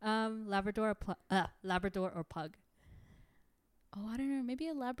 I love it. Labrador or pug. Oh, I don't know. Maybe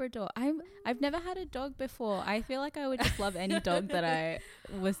a Labrador. I've never had a dog before. I feel like I would just love any dog that I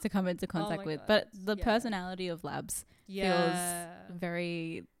was to come into contact with. But the personality of labs feels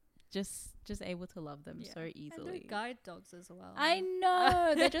very just able to love them so easily. And they're guide dogs as well. I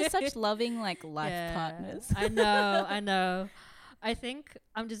know. They're just such loving like life partners. I know. I think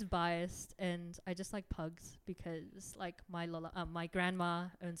I'm just biased, and I just like pugs because like my grandma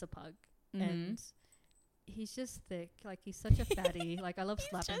owns a pug, and he's just thick. Like he's such a fatty. Like I love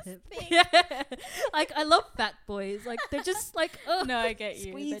slapping him. Yeah. Like I love fat boys. Like they're just like no, I get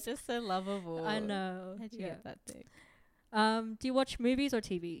you. They're just so lovable. I know. How'd you get that thick? Do you watch movies or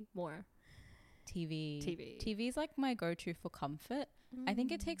TV more? TV. TV is like my go-to for comfort. I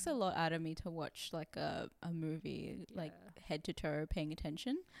think it takes a lot out of me to watch like a movie like head to toe paying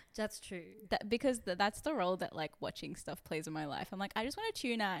attention. That's true. Because that's the role that like watching stuff plays in my life. I'm like, I just want to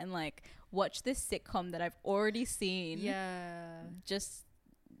tune out and like watch this sitcom that I've already seen. Yeah. Just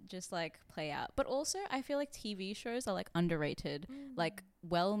like play out. But also I feel like TV shows are like underrated. Like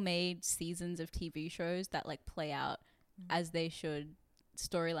well-made seasons of TV shows that like play out as they should.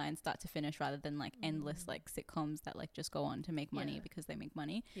 Storylines start to finish rather than like endless like sitcoms that like just go on to make money because they make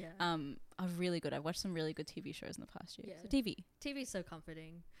money are really good. I've watched some really good TV shows in the past year. So TV is so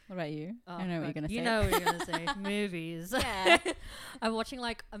comforting. What about you? I know what you're gonna say. You know what you're gonna say. Movies. Yeah. I'm watching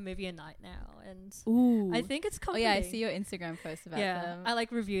like a movie a night now, and I think it's comforting. Oh yeah, I see your Instagram posts about them. I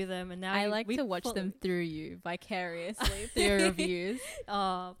like review them, and now I like to watch them through you vicariously through your reviews.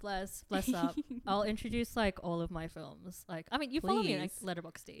 Oh, bless up. I'll introduce like all of my films. Like, I mean, you follow me like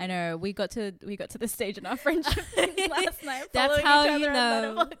Letterboxd. I know we got to the stage in our friendship last night. That's how you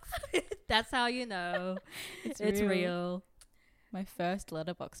know. That's how you know. It's real. My first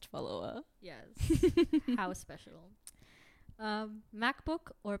Letterboxd follower. Yes. How special.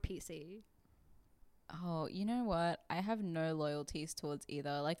 MacBook or PC? Oh, you know what? I have no loyalties towards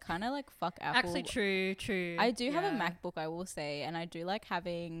either. Like, kind of like fuck Apple. Actually, true. I do have a MacBook, I will say, and I do like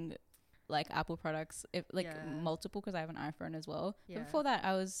having like Apple products, multiple, because I have an iPhone as well. Yeah. But before that,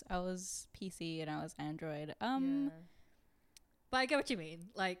 I was PC and I was Android. But I get what you mean.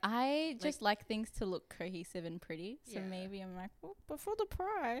 Like I just like things to look cohesive and pretty. So maybe a MacBook, but for the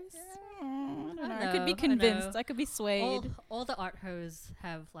price, I don't know. I could be convinced. I could be swayed. All the art hoes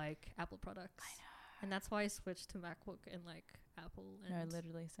have like Apple products. I know, and that's why I switched to MacBook and like Apple. And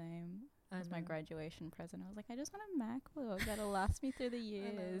literally same. That was my graduation present. I was like, I just want a MacBook that'll last me through the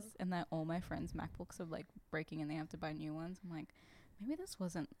years. And then all my friends' MacBooks are like breaking and they have to buy new ones. I'm like, maybe this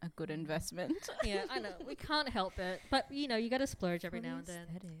wasn't a good investment. Yeah, I know. We can't help it. But, you know, you got to splurge every now and then.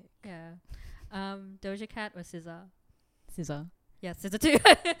 Yeah. Doja Cat or SZA? SZA. Yeah, SZA too.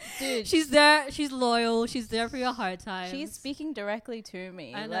 Dude. She's there. She's loyal. She's there for your hard times. She's speaking directly to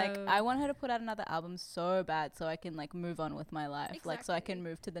me. I know. Like, I want her to put out another album so bad so I can, like, move on with my life. Exactly. Like, so I can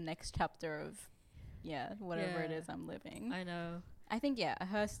move to the next chapter of, whatever it is I'm living. I know. I think,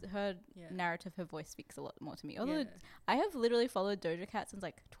 her narrative, her voice speaks a lot more to me. Although I have literally followed Doja Cat since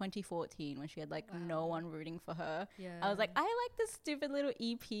like 2014 when she had like no one rooting for her. Yeah. I was like, I like this stupid little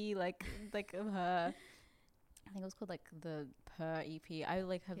EP like of her. I think it was called like the Per EP. I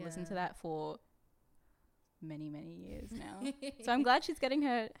like have listened to that for many years now. So I'm glad she's getting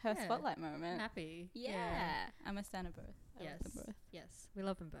her spotlight moment. Happy. Yeah. I'm a stan of both. Yes. We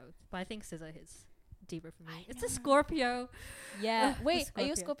love them both. But I think SZA hits deeper for me. It's a Scorpio. Yeah. Wait, are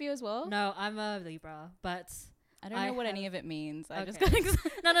you a Scorpio as well? No, I'm a Libra, but I don't know what any of it means. I just got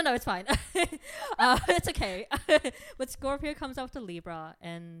No, it's fine. It's okay. But Scorpio comes after Libra,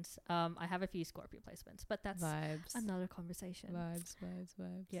 and I have a few Scorpio placements, but that's another conversation. Vibes.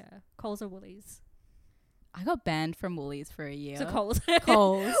 Yeah. Coles or Woolies? I got banned from Woolies for a year. So Coles.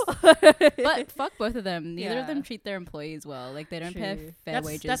 But fuck both of them. Neither of them treat their employees well. Like, they don't pay fair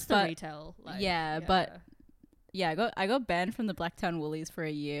wages. That's the retail. Like, I got banned from the Blacktown Woolies for a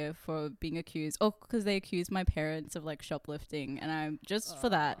year for being accused. Oh, because they accused my parents of like shoplifting, and I'm just for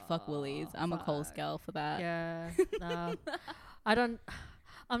that. Fuck Woolies. I'm a Coles gal for that. Yeah. No.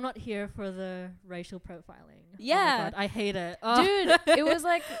 I'm not here for the racial profiling. Yeah. Oh my God, I hate it. Dude, it was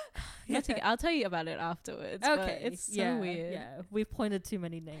like, I'll tell you about it afterwards. Okay. It's so weird. Yeah. We've pointed too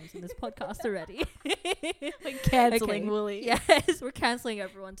many names in this podcast already. Like cancelling Woolies. Yes, we're cancelling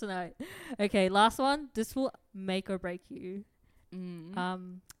everyone tonight. Okay, last one. This will make or break you.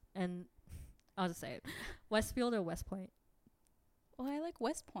 And I'll just say it. Westfield or West Point? Oh, I like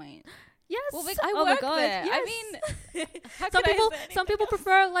West Point. Yes. Well, I work there. Yes. I mean, some people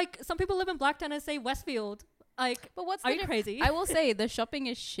prefer, like, some people live in Blacktown and say Westfield. Like, but what's are you crazy? I will say the shopping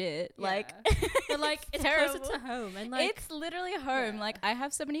is shit. Yeah. Like, but like it's closer to home, and like it's literally home. Yeah. Like, I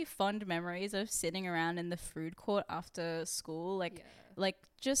have so many fond memories of sitting around in the food court after school. Like,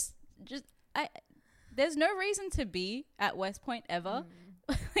 just there's no reason to be at West Point ever.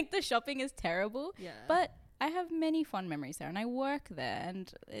 Like, the shopping is terrible. Yeah, but I have many fond memories there, and I work there,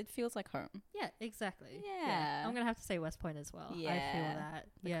 and it feels like home. Yeah, exactly. Yeah. I'm going to have to say West Point as well. Yeah. I feel that.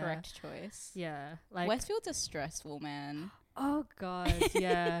 The correct choice. Yeah. Like, Westfields are stressful, man. Oh, God.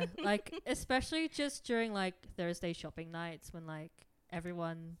 Yeah. Like, especially just during, like, Thursday shopping nights when, like,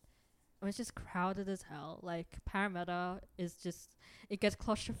 everyone... It was just crowded as hell. Like, Parramatta is just... It gets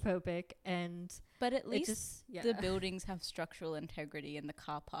claustrophobic, and... But at least the buildings have structural integrity, and the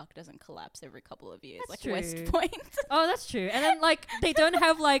car park doesn't collapse every couple of years. That's like true. West Point. Oh, that's true. And then, like, they don't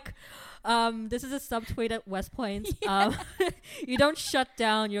have, like... this is a subtweet at West Point. Yeah. You don't shut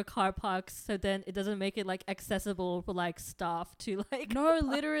down your car parks, so then it doesn't make it, like, accessible for, like, staff to, like... No,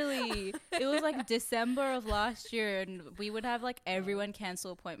 literally. It was, like, December of last year, and we would have, like, everyone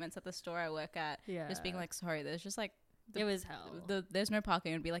cancel appointments at the store I work at. Yeah. Just being like, sorry, there's just, like... It was hell. There's no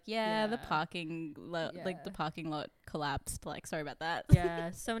parking. It'd be like, the parking like the parking lot collapsed. Like, sorry about that.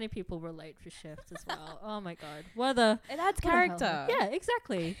 Yeah, so many people were late for shifts as well. Oh my god, it adds character. Yeah,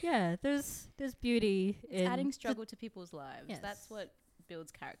 exactly. Yeah, there's beauty in adding struggle to people's lives. Yes. That's what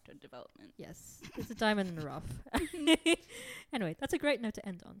builds character development. Yes, it's a diamond in the rough. Anyway, that's a great note to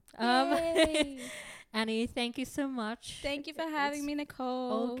end on. Annie, thank you so much. Thank you for having me,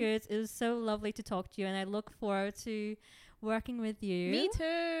 Nicole. All good. It was so lovely to talk to you, and I look forward to working with you. Me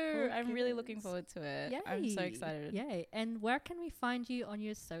too. I'm really looking forward to it. Yay. I'm so excited. Yay. And where can we find you on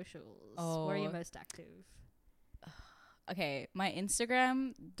your socials? Where are you most active? Okay, my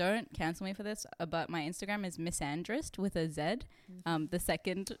Instagram, don't cancel me for this, but my Instagram is misandrist with a Z. The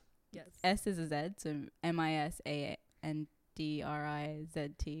second S is a Z, so MISANDRIZT.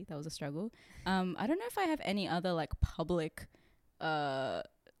 That was a struggle. I don't know if I have any other, like, public,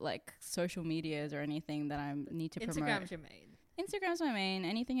 like, social medias or anything that I need to promote. Instagram's your main. Instagram's my main.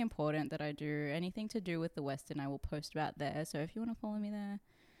 Anything important that I do, anything to do with the Western, I will post about there. So if you want to follow me there,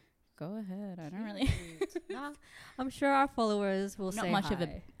 go ahead. I don't really... Nah, I'm sure our followers will say hi. Not much of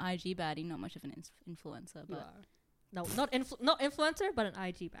an IG baddie, not much of an influencer. You are. No, not influencer, but an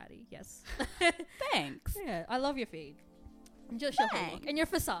IG baddie. Yes. Thanks. Yeah, I love your feed. Just your look and your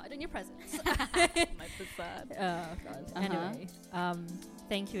facade and your presence. My facade. Oh god. Anyway,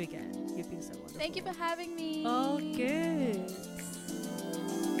 thank you again. You've been so wonderful. Thank you for having me. Oh, good.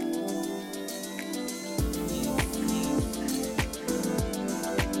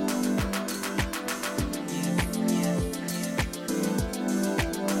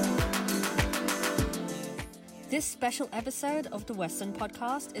 This special episode of the Western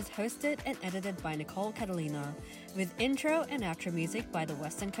Podcast is hosted and edited by Nicole Catalina, with intro and outro music by the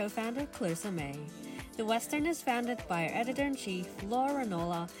Western co-founder Clarissa May. The Western is founded by our editor-in-chief, Laura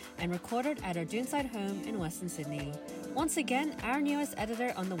Ranola, and recorded at our Doonside home in Western Sydney. Once again, our newest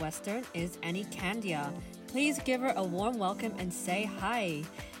editor on the Western is Anie Kandya. Please give her a warm welcome and say hi.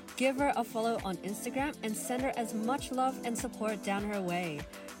 Give her a follow on Instagram and send her as much love and support down her way.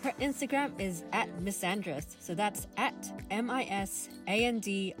 Her Instagram is @misandrist, so that's @MISANDRIZT.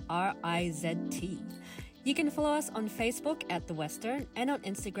 You can follow us on Facebook at The Western and on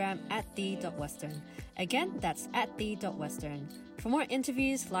Instagram @the.western. Again, that's @the.western. For more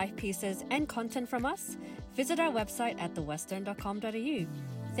interviews, live pieces, and content from us, visit our website at thewestern.com.au.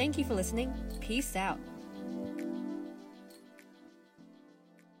 Thank you for listening. Peace out.